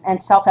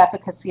 And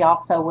self-efficacy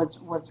also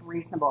was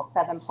reasonable,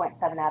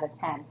 7.7 out of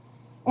 10.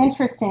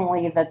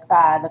 Interestingly, the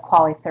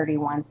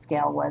QALY-31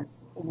 scale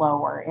was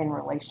lower in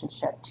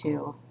relationship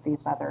to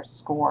these other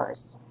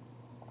scores.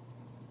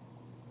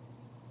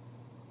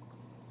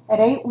 At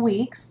 8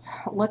 weeks,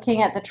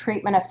 looking at the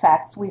treatment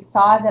effects, we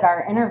saw that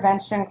our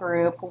intervention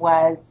group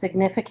was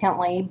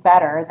significantly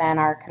better than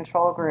our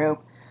control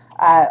group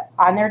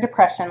on their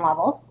depression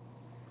levels,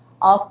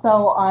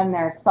 also on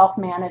their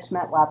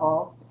self-management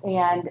levels,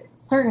 and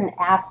certain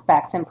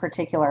aspects in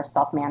particular of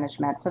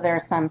self-management. So there are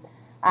some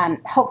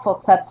helpful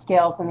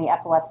subscales in the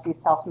epilepsy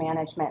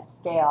self-management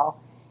scale.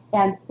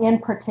 And in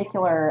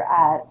particular,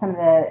 some of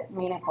the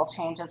meaningful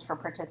changes for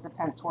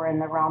participants were in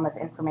the realm of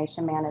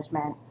information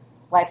management,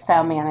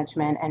 lifestyle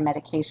management, and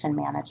medication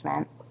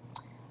management.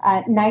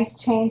 Nice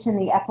change in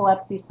the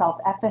epilepsy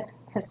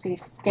self-efficacy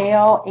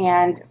scale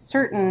and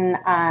certain,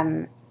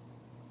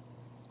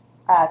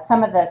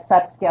 some of the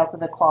subscales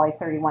of the Quality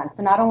 31.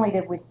 So not only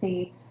did we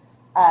see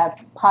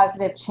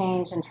positive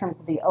change in terms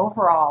of the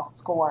overall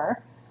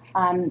score,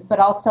 but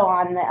also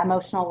on the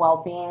emotional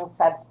well-being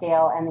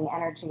subscale and the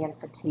energy and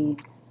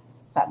fatigue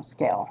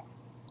subscale.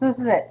 So this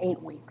is at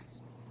 8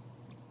 weeks.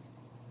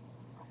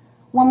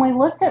 When we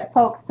looked at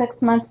folks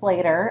 6 months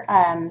later,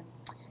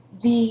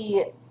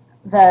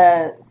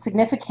 the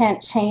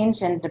significant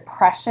change in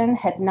depression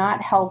had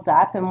not held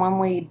up, and when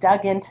we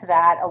dug into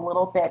that a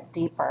little bit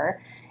deeper,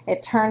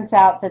 it turns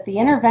out that the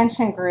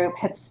intervention group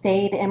had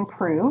stayed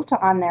improved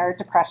on their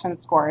depression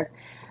scores,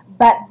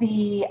 but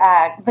the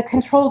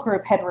control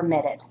group had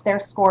remitted. Their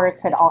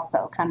scores had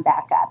also come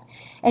back up.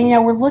 And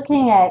we're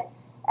looking at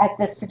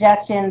the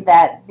suggestion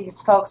that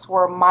these folks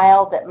were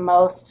mild at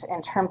most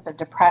in terms of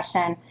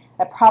depression.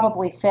 That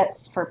probably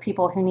fits for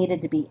people who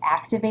needed to be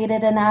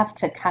activated enough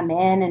to come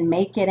in and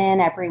make it in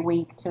every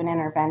week to an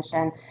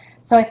intervention.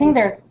 So I think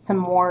there's some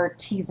more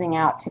teasing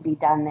out to be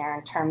done there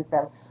in terms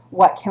of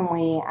what can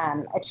we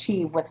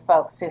achieve with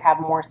folks who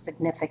have more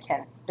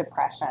significant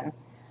depression.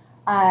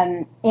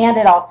 And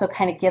it also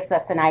kind of gives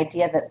us an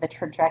idea that the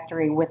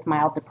trajectory with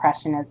mild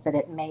depression is that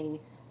it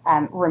may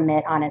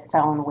remit on its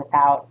own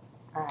without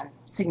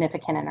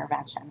significant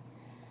intervention.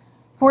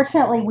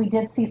 Fortunately, we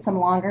did see some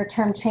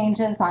longer-term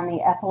changes on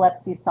the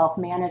epilepsy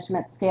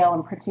self-management scale,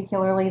 and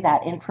particularly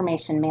that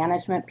information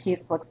management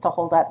piece looks to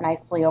hold up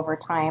nicely over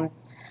time.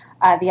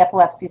 The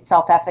epilepsy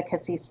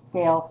self-efficacy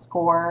scale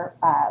score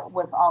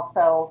was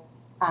also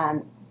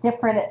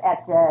different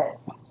at the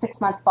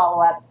 6-month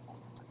follow-up.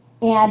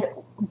 And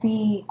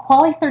the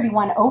Quality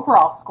 31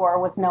 overall score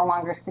was no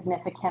longer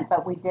significant,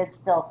 but we did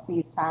still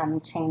see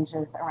some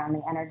changes around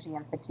the energy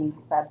and fatigue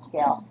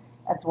subscale,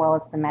 as well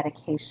as the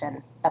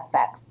medication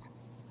effects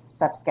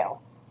subscale.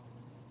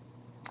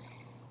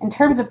 In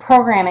terms of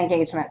program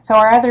engagement, so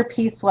our other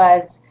piece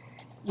was,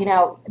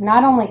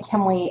 not only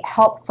can we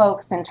help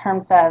folks in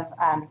terms of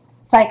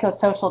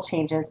psychosocial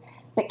changes,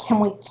 but can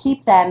we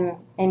keep them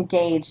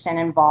engaged and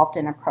involved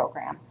in a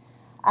program?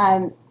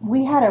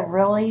 We had a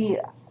really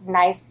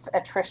nice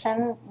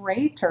attrition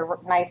rate or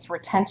nice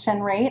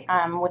retention rate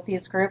with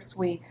these groups.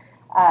 We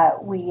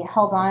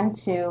held on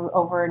to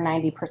over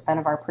 90%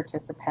 of our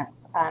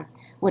participants,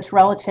 which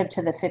relative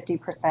to the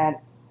 50%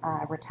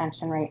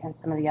 retention rate in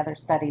some of the other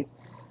studies,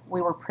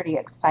 we were pretty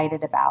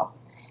excited about.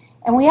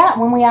 And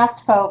when we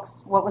asked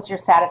folks, what was your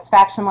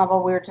satisfaction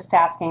level, we were just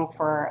asking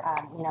for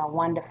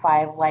 1 to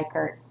 5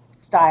 Likert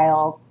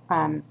style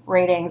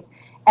ratings.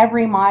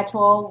 Every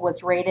module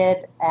was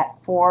rated at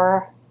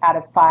 4 out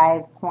of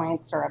 5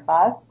 points or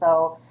above,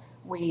 so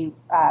we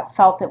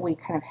felt that we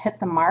kind of hit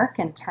the mark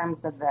in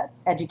terms of the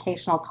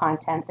educational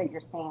content that you're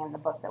seeing in the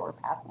book that we're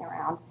passing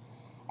around.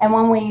 And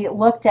when we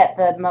looked at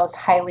the most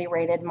highly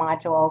rated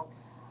modules,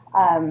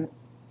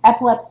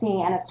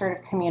 epilepsy and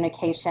assertive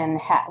communication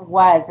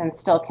was and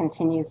still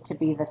continues to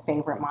be the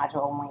favorite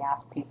module when we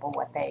ask people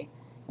what they,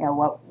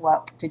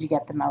 what did you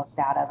get the most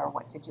out of, or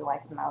what did you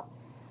like the most.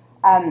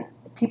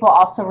 People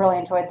also really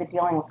enjoyed the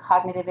dealing with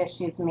cognitive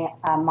issues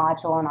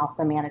module and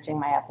also managing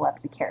my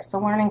epilepsy care. So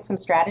learning some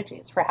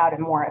strategies for how to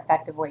more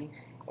effectively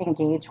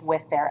engage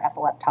with their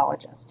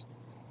epileptologist.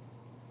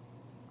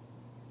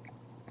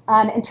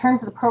 In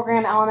terms of the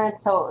program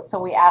elements, so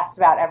we asked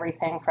about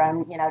everything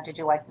from, did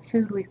you like the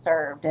food we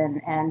served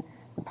and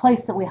the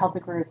place that we held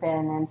the group in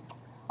and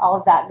all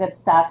of that good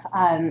stuff.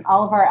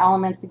 All of our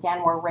elements,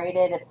 again, were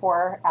rated at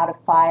 4 out of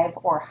 5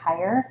 or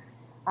higher.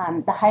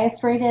 The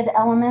highest rated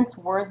elements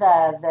were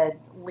the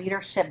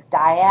leadership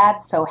dyad,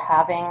 so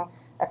having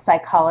a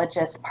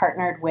psychologist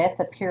partnered with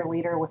a peer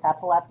leader with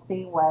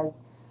epilepsy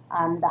was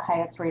the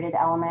highest rated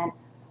element.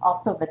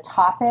 Also the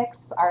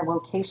topics, our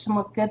location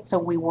was good, so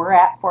we were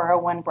at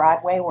 401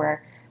 Broadway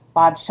where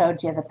Bob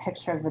showed you the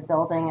picture of the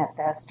building at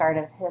the start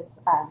of his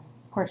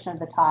portion of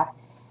the talk.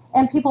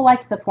 And people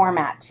liked the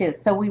format too,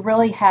 so we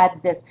really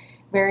had this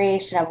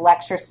variation of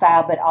lecture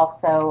style, but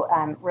also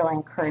really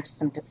encouraged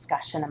some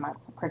discussion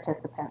amongst the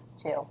participants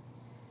too.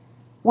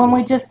 When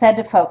we just said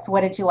to folks,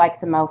 what did you like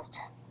the most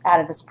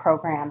out of this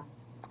program?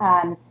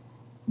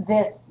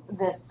 This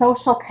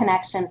social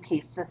connection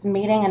piece, this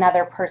meeting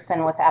another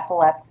person with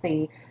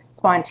epilepsy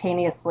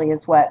spontaneously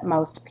is what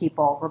most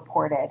people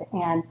reported.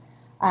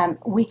 And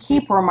we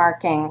keep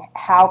remarking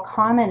how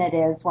common it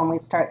is when we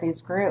start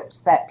these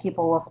groups that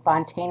people will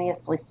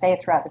spontaneously say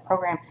throughout the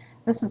program,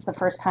 this is the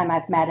first time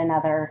I've met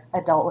another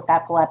adult with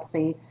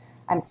epilepsy.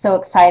 I'm so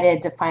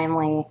excited to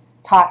finally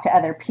talk to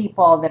other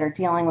people that are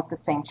dealing with the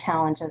same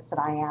challenges that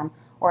I am,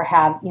 or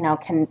have,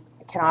 can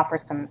offer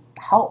some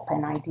help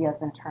and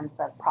ideas in terms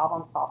of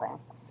problem solving.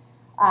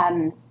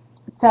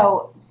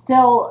 So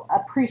still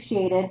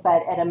appreciated,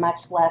 but at a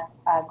much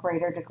less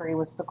greater degree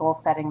was the goal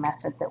setting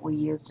method that we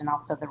used, and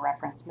also the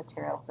reference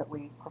materials that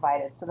we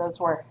provided. So those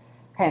were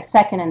kind of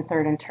second and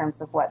third in terms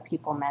of what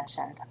people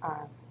mentioned.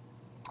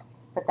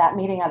 But that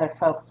meeting other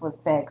folks was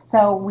big.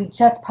 So we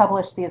just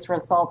published these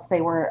results.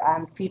 They were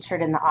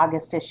featured in the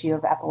August issue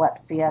of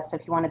Epilepsia. So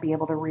if you want to be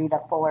able to read a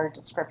fuller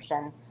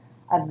description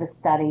of the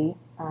study,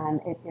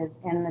 it is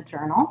in the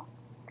journal.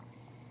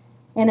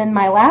 And in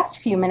my last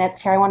few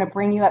minutes here, I want to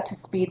bring you up to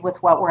speed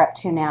with what we're up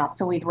to now.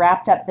 So we'd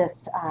wrapped up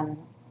this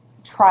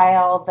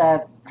trial,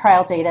 the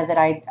trial data that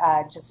I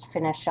just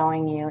finished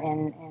showing you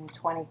in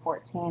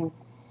 2014,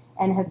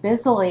 and have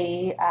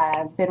busily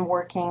been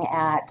working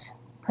at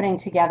putting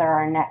together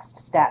our next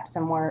steps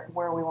and where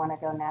we want to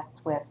go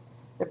next with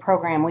the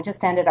program. We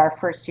just ended our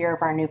first year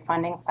of our new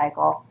funding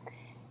cycle.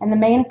 And the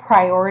main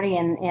priority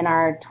in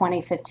our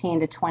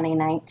 2015 to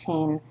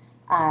 2019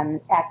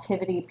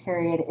 activity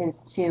period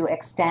is to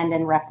extend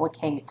and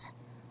replicate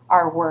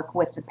our work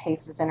with the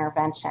PACES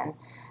intervention.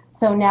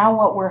 So now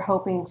what we're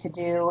hoping to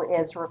do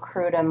is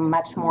recruit a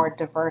much more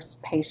diverse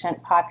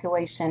patient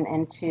population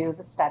into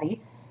the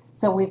study.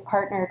 So we've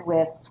partnered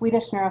with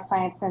Swedish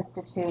Neuroscience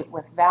Institute,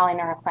 with Valley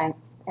Neuroscience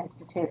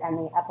Institute, and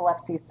the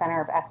Epilepsy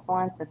Center of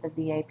Excellence at the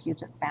VA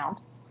Puget Sound.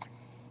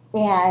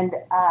 And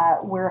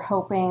we're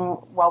hoping,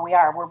 well,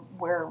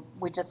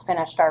 we just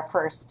finished our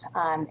first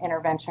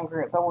intervention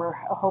group, but we're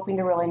hoping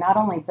to really not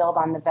only build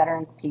on the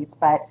veterans piece,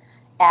 but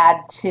add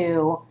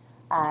to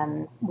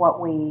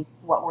what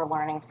we're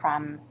learning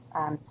from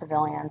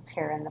civilians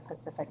here in the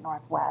Pacific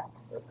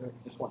Northwest.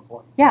 Just one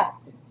point. Yeah.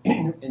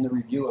 In the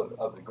review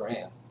of the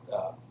grant,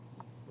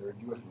 the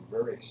reviewers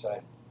were very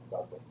excited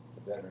about the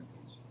veteran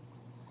piece.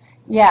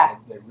 Yeah.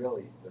 They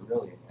really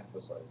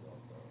emphasize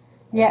that. So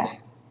yeah.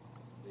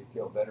 They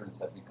feel veterans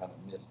have been kind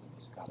of missed in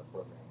this kind of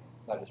program,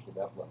 not just with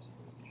epilepsy,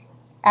 but with the show.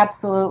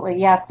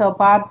 Absolutely, yeah. So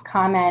Bob's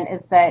comment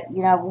is that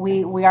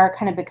we are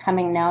kind of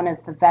becoming known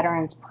as the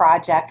Veterans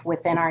Project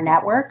within our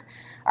network.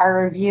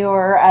 Our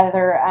reviewer,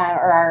 or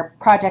our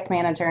project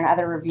manager, and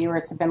other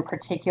reviewers have been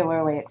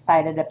particularly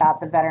excited about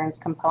the veterans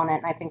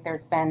component, and I think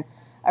there's been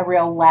a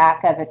real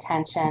lack of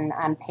attention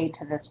paid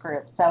to this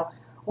group. So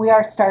we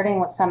are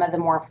starting with some of the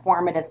more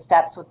formative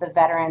steps with the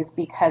veterans,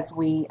 because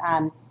we,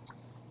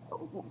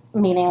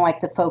 meaning like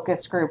the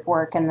focus group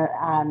work and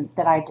the,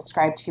 that I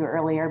described to you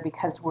earlier,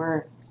 because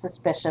we're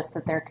suspicious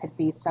that there could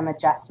be some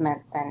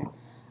adjustments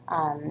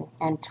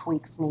and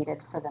tweaks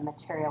needed for the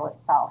material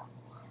itself.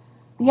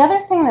 The other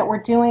thing that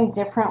we're doing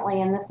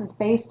differently, and this is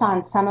based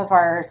on some of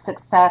our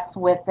success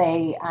with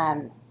a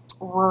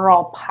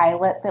rural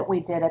pilot that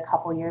we did a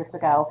couple years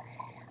ago,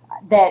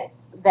 that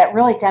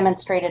really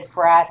demonstrated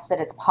for us that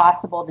it's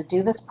possible to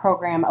do this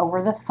program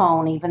over the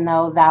phone, even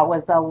though that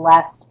was a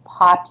less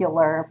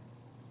popular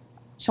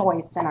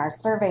choice in our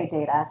survey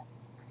data,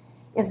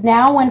 is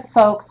now when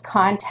folks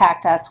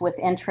contact us with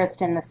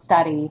interest in the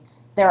study,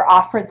 they're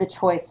offered the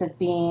choice of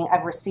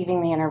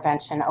receiving the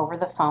intervention over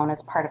the phone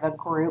as part of a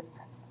group,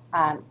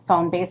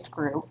 phone-based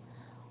group,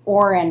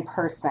 or in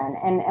person.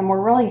 And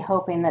we're really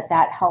hoping that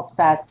that helps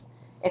us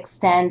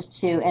extend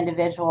to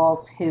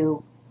individuals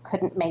who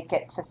couldn't make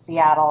it to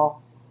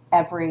Seattle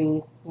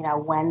every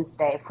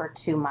Wednesday for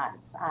 2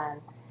 months.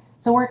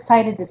 So we're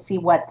excited to see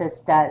what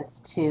this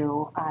does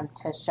to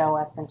show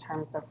us in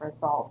terms of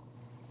results.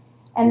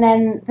 And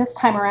then this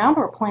time around,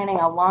 we're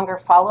planning a longer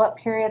follow-up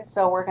period,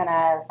 so we're going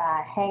to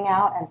hang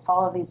out and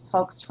follow these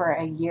folks for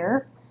a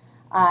year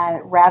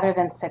rather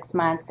than 6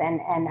 months,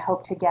 and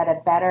hope to get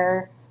a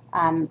better,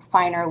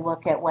 finer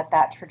look at what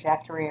that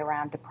trajectory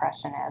around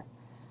depression is.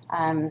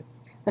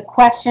 The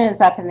question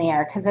is up in the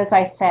air, because as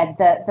I said,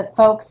 the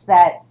folks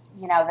that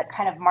that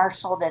kind of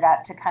marshaled it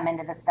up to come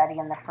into the study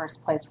in the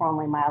first place were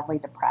only mildly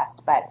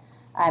depressed, but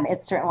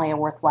it's certainly a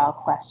worthwhile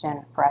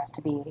question for us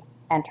to be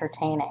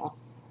entertaining.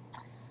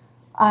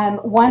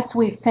 Once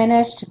we've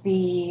finished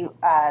the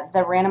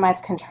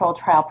randomized control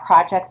trial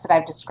projects that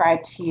I've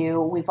described to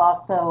you, we've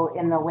also,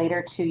 in the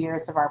later 2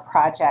 years of our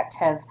project,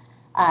 have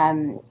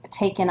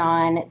taken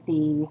on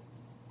the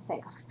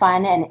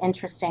fun and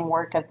interesting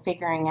work of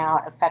figuring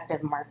out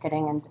effective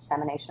marketing and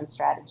dissemination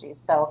strategies.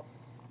 So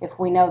if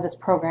we know this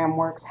program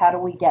works, how do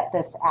we get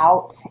this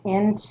out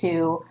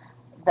into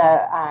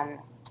the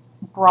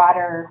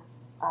broader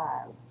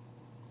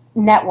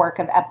network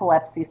of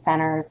epilepsy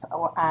centers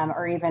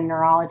or even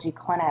neurology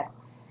clinics,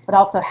 but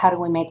also how do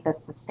we make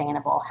this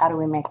sustainable? How do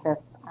we make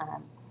this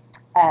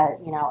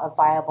a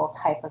viable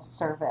type of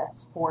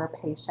service for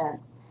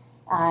patients?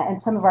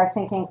 And some of our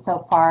thinking so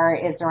far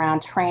is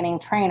around training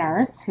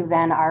trainers, who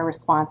then are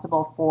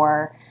responsible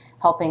for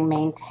helping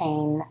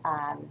maintain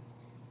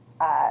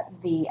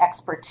the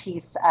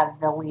expertise of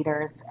the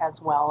leaders, as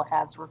well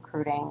as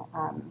recruiting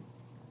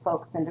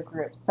folks into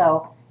groups.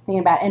 So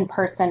thinking about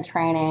in-person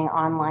training,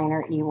 online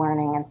or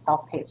e-learning, and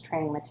self-paced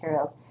training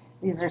materials.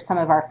 these are some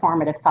of our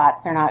formative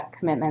thoughts. They're not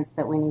commitments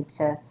that we need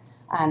to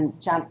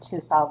jump too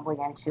solidly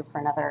into for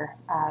another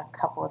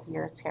couple of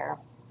years here.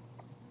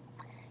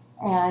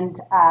 And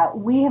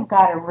we have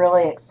got a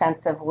really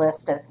extensive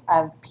list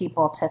of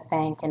people to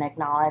thank and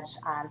acknowledge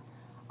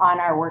on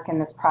our work in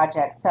this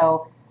project.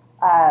 So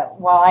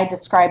while I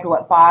described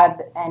what Bob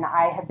and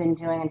I have been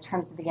doing in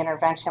terms of the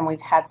intervention,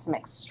 we've had some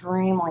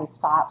extremely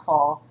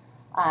thoughtful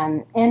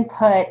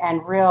input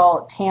and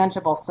real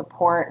tangible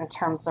support in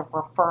terms of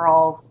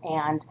referrals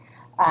and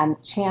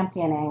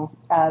championing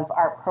of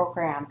our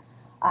program.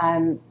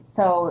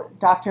 So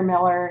Dr.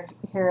 Miller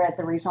here at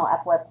the Regional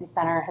Epilepsy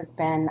Center has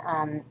been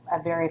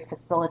a very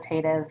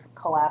facilitative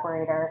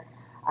collaborator.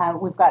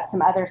 We've got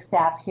some other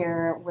staff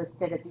here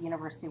listed at the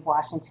University of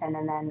Washington,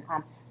 and then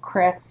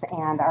Chris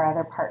and our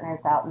other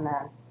partners out in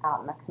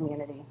the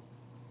community.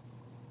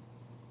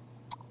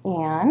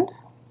 And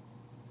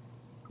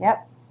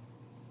yep,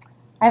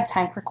 I have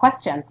time for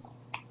questions.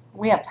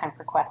 We have time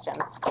for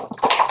questions.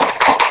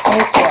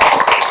 Thank you.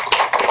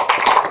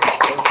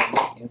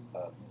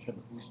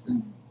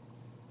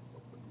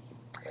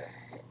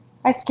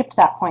 I skipped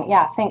that point.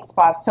 Yeah, thanks,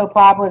 Bob. So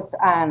Bob was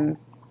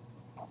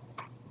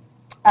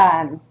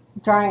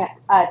drawing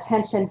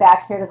attention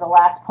back here to the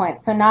last point.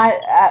 So not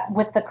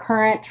with the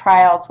current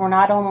trials, we're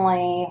not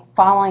only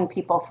following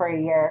people for a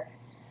year,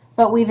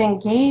 but we've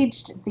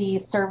engaged the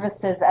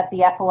services of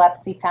the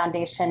Epilepsy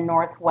Foundation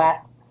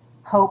Northwest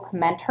Hope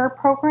Mentor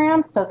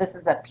Program. So this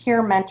is a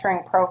peer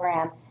mentoring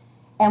program,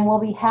 and we'll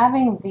be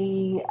having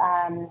the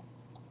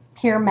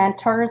peer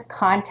mentors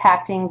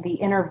contacting the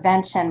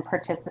intervention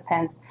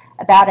participants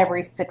about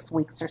every 6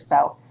 weeks or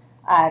so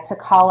to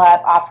call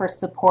up, offer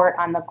support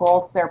on the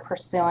goals they're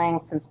pursuing,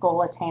 since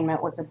goal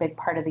attainment was a big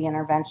part of the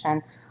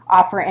intervention,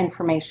 offer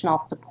informational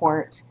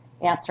support,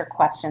 answer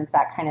questions,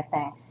 that kind of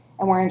thing.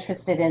 And we're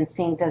interested in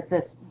seeing, does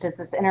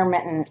this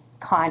intermittent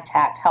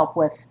contact help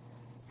with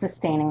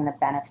sustaining the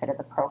benefit of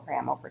the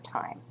program over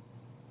time?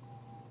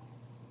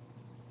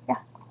 Yeah.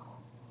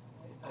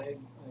 I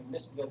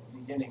missed it at the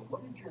beginning.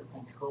 What did your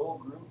control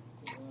group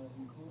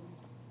include?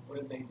 What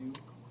did they do?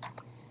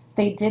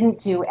 They didn't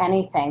do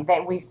anything.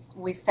 We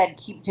said,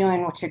 keep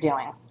doing what you're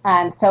doing.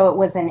 So it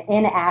was an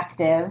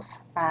inactive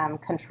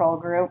control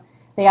group.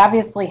 They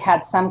obviously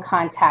had some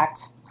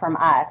contact from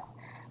us,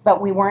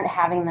 but we weren't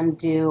having them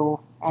do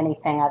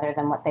anything other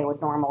than what they would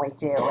normally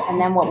do. And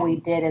then what we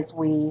did is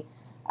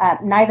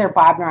neither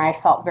Bob nor I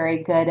felt very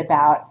good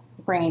about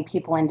bringing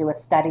people into a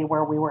study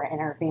where we were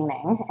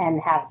intervening and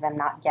have them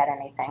not get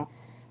anything.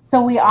 So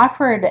we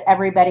offered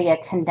everybody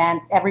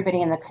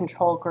in the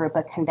control group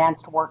a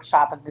condensed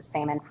workshop of the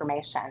same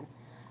information.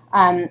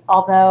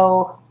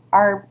 Although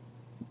our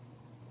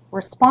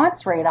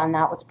response rate on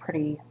that was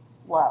pretty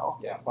low.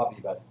 Yeah, probably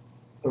about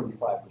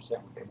 35% would come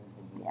in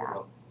from the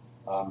material.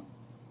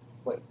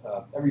 But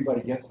everybody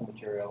gets the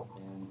material,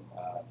 and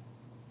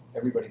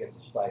everybody gets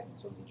a stipend.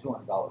 So it's a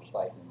 $200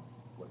 stipend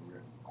whether you're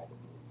in either group.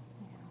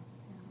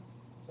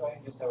 So I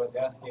guess I was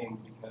asking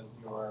because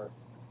the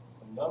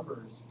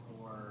numbers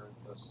for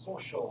the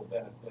social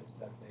benefits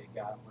that they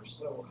got were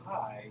so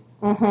high.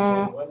 Mm-hmm.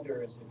 I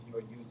wonder is if you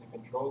had used a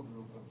control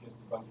group of just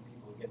a bunch of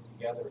people who get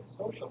together and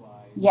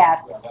socialize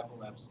yes. who have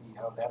epilepsy,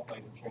 how that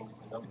might have changed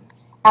the numbers.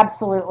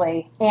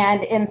 Absolutely.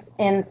 And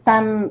in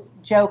some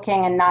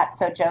joking and not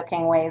so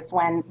joking ways,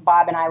 when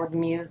Bob and I would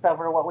muse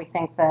over what we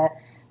think the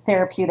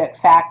therapeutic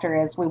factor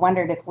is, we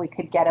wondered if we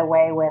could get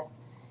away with,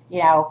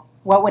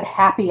 what would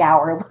happy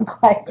hour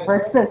look like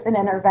versus an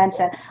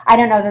intervention. I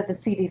don't know that the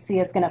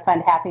CDC is going to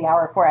fund happy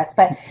hour for us,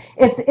 but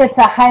it's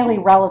a highly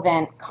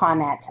relevant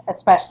comment,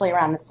 especially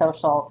around the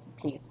social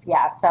piece.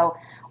 Yeah. So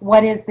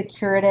what is the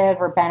curative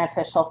or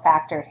beneficial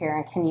factor here,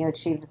 and can you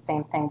achieve the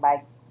same thing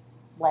by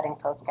letting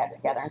folks get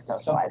together and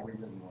socialize?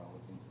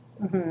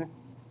 Mm-hmm.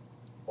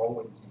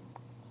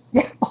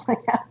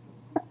 Yeah.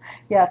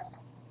 Yes.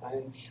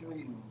 I'm sure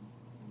you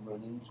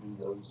run into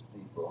those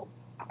people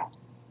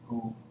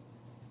who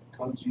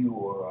come to you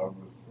or are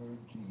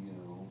referred to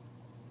you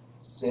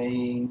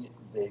saying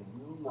they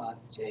will not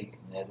take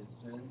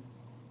medicine,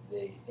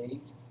 they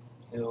hate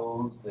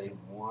pills, they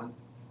want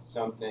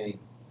something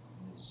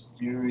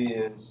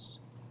mysterious,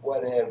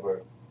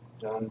 whatever,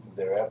 done to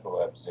their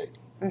epilepsy.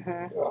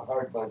 Mm-hmm. They're a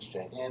hard bunch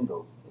to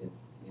handle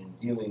in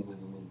dealing with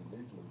them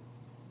individually.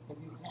 Have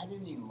you had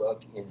any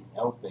luck in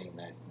helping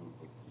that group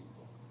of people?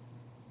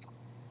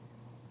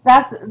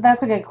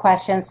 That's a good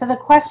question. So the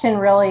question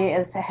really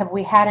is, have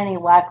we had any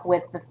luck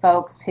with the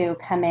folks who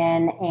come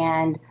in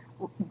and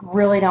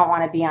really don't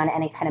want to be on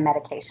any kind of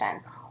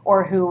medication,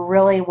 or who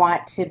really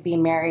want to be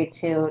married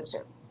to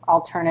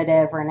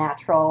alternative or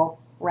natural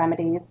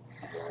remedies?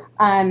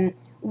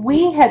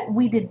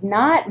 We did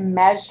not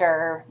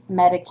measure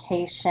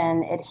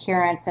medication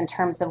adherence in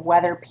terms of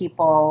whether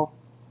people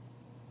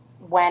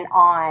went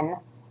on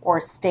or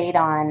stayed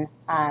on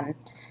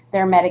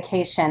their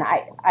medication.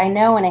 I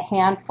know in a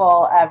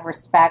handful of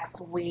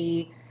respects,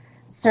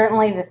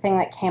 certainly the thing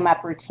that came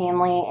up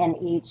routinely in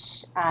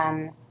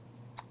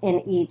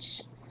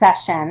each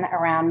session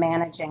around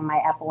managing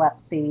my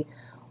epilepsy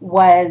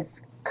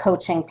was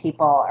coaching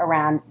people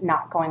around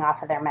not going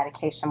off of their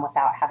medication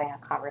without having a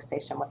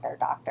conversation with their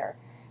doctor.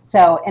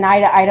 So, and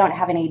I don't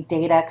have any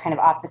data kind of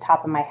off the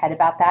top of my head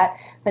about that,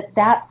 but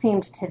that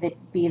seemed to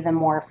be the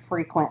more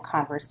frequent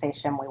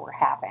conversation we were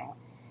having,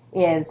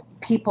 is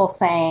people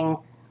saying,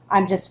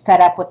 I'm just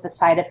fed up with the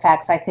side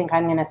effects. I think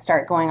I'm going to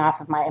start going off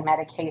of my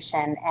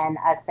medication, and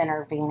us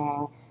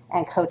intervening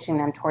and coaching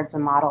them towards a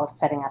model of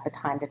setting up a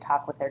time to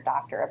talk with their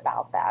doctor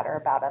about that or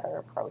about other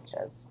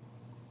approaches.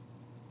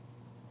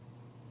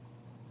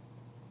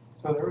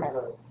 So there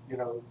was Yes.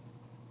 a,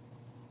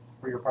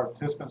 for your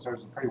participants,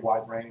 there's a pretty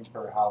wide range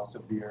for how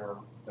severe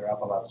their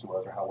epilepsy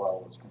was or how well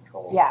it was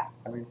controlled. Yeah.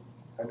 I mean,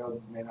 I know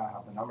you may not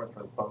have the number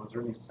for this, but was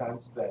there any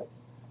sense that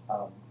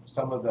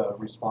some of the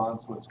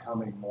response was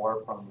coming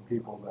more from the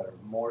people that are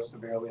more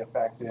severely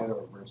affected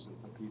or versus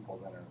the people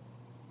that are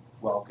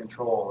well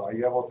controlled? Are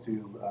you able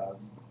to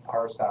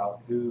parse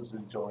out who's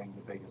enjoying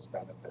the biggest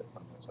benefit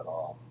from this at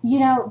all?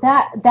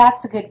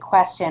 That's a good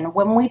question.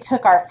 When we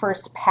took our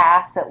first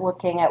pass at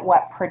looking at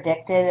what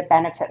predicted a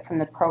benefit from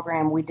the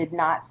program, we did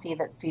not see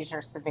that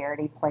seizure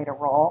severity played a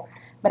role,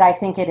 but I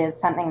think it is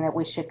something that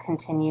we should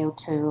continue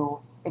to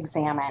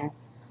examine,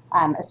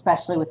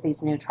 especially with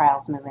these new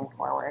trials moving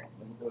forward.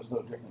 There was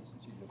no difference in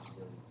seizure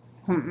severity.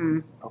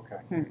 Mm-mm. Okay.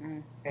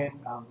 Mm-mm. And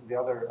the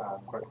other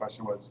quick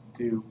question was,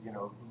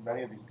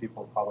 many of these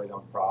people probably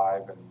don't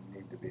drive and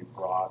need to be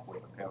brought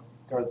with a family.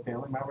 Are the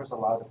family members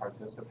allowed to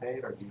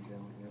participate, or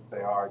if they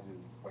are,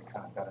 what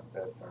kind of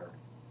benefit or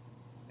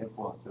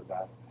influence does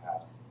that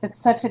have? It's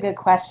such a good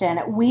question.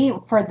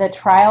 For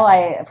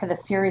the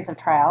series of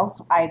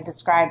trials I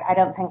described, I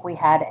don't think we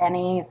had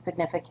any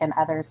significant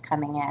others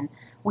coming in.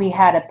 We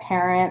had a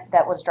parent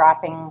that was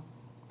dropping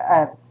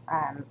a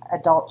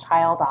adult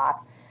child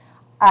off,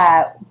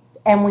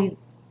 and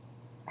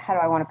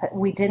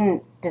we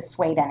didn't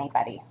dissuade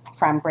anybody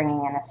from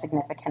bringing in a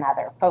significant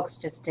other. Folks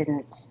just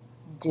didn't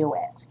do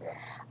it.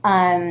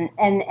 And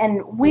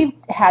we've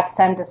had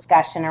some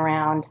discussion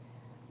around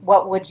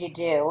what would you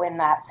do in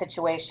that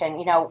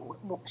situation.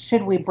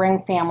 Should we bring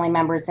family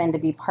members in to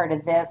be part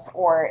of this,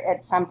 or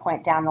at some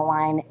point down the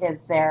line,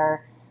 is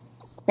there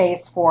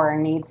space for or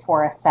need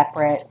for a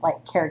separate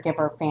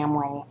caregiver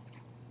family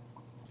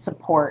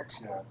support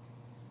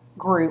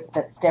group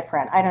that's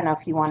different? I don't know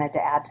if you wanted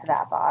to add to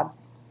that, Bob.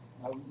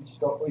 We just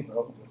don't leave it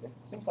open to it.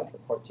 It seems like the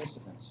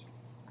participants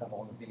kind of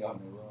want to be on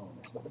their own.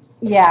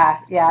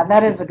 Yeah,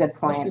 that is a good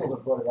Most point. people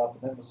have brought it up,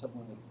 and then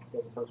someone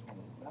the first one,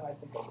 I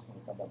think I just want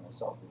to come by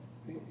myself.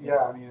 Yeah,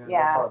 I mean,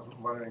 Yeah. that's what I was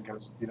wondering,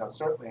 because,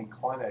 certainly in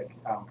clinic,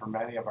 for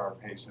many of our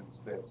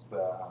patients, it's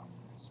the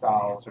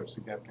spouse or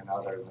significant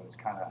other that's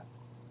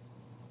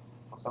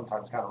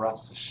sometimes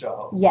runs the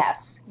show.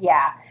 Yes,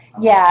 yeah,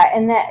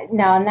 and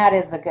that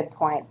is a good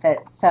point.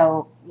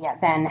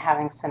 Then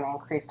having some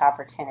increased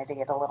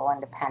opportunity at a little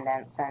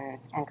independence and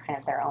kind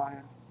of their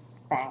own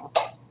thing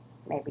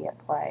may be at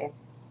play.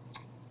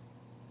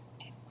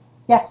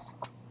 Yes.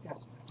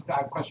 Yes, so I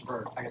have a question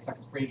for, I guess,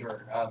 Dr.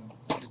 Fraser.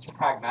 Just a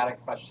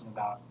pragmatic question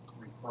about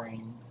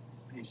referring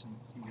patients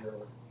to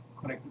your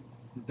clinic.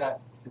 Is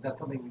that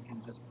something we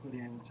can just put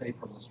in, say,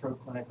 from the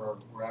stroke clinic or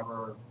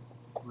wherever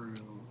through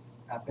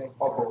Epic?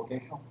 Oh, for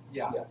vocational?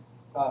 Yeah.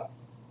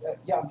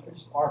 Yeah,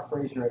 just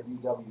Fraser at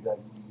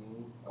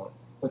uw.edu.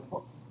 But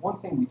one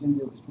thing we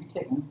do is we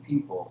take new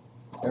people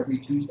every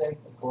Tuesday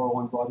at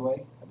 401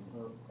 Broadway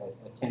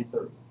at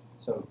 10:30.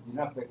 So you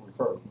don't have to make a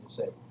referral. You can just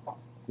say,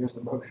 here's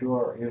the brochure,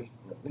 or here's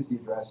the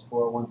address,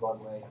 401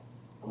 Broadway,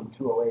 room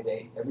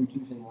 2088, every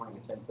Tuesday morning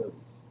at 10:30.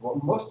 What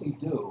we mostly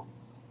do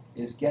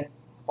is get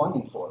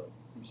funding for them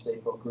through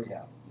state folk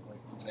rehab. Like,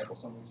 for example,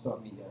 someone saw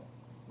me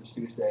this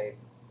Tuesday,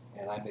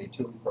 and I made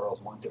 2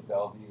 referrals, one to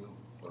Bellevue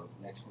for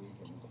next week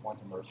and one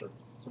to Mercer.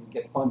 So we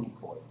get funding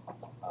for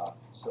them.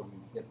 So we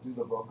get to do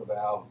the voc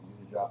eval, we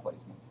do the job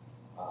placement.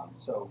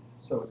 So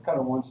it's kind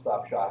of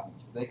one-stop shopping.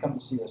 If they come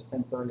to see us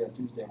 10:30 on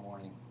Tuesday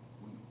morning,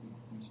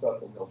 we start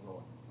the wheels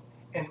rolling.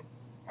 And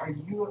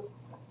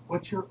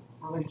what's your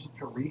relationship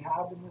to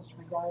rehab in this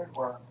regard?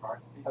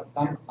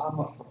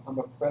 I'm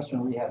a professor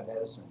in rehab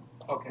medicine,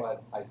 Okay.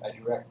 but I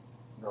direct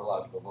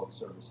neurological voc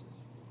services.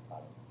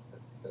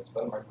 That's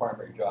my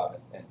primary job,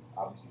 and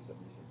obviously some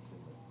research too.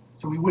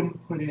 So we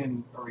wouldn't put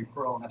in a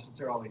referral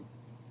necessarily.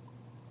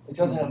 It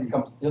doesn't have to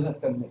come. It doesn't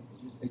have to come to me.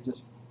 It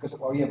just because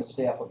we have a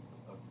staff of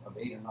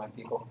 8 or 9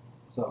 people.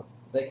 So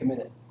if they come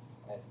in at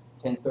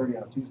 10:30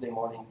 on a Tuesday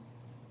morning,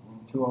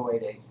 room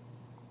 2088,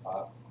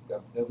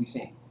 they'll be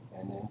seen,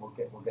 and then we'll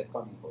get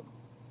funding for them.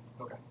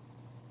 Okay.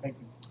 Thank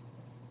you.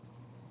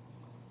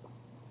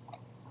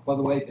 By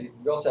the way,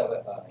 we also have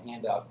a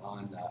handout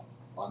on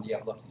the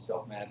epilepsy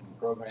self-management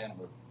program.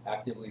 We're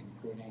actively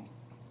recruiting,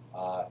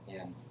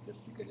 and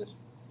you could just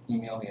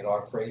email me at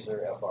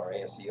rfraser,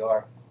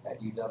 Fraser, at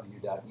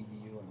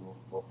uw.edu, and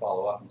we'll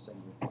follow up and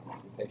send you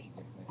patient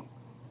information.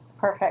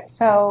 Perfect.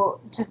 So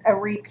just a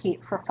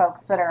repeat for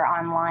folks that are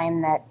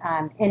online, that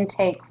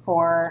intake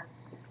for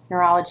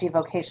Neurology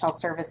Vocational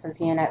Services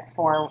Unit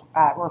for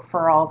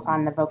referrals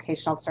on the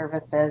vocational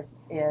services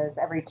is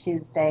every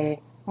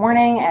Tuesday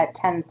morning at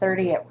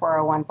 10:30 at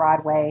 401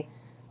 Broadway.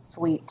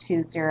 Suite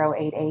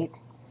 2088.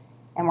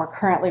 And we're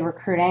currently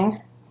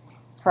recruiting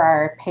for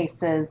our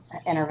PACES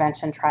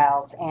intervention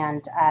trials.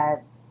 And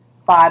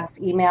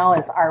Bob's email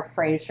is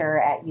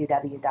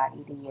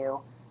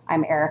rfraser@uw.edu.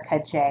 I'm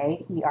Erica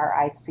J,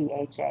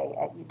 ERICAJ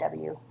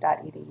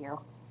 @uw.edu.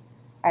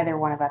 Either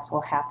one of us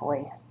will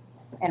happily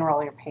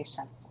enroll your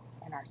patients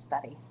in our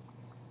study.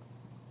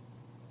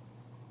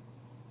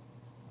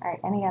 All right,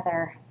 any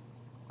other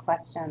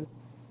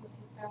questions?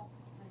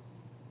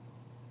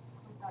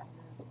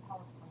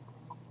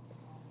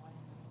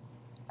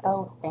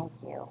 Oh, thank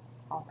you.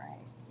 All right.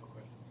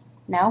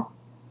 No?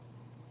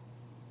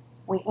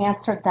 We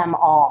answered them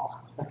all,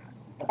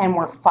 and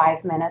we're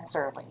 5 minutes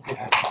early.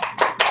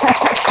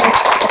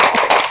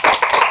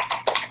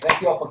 Thank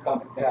you all for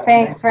coming.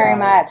 Thanks very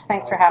much.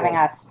 Thanks for having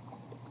us.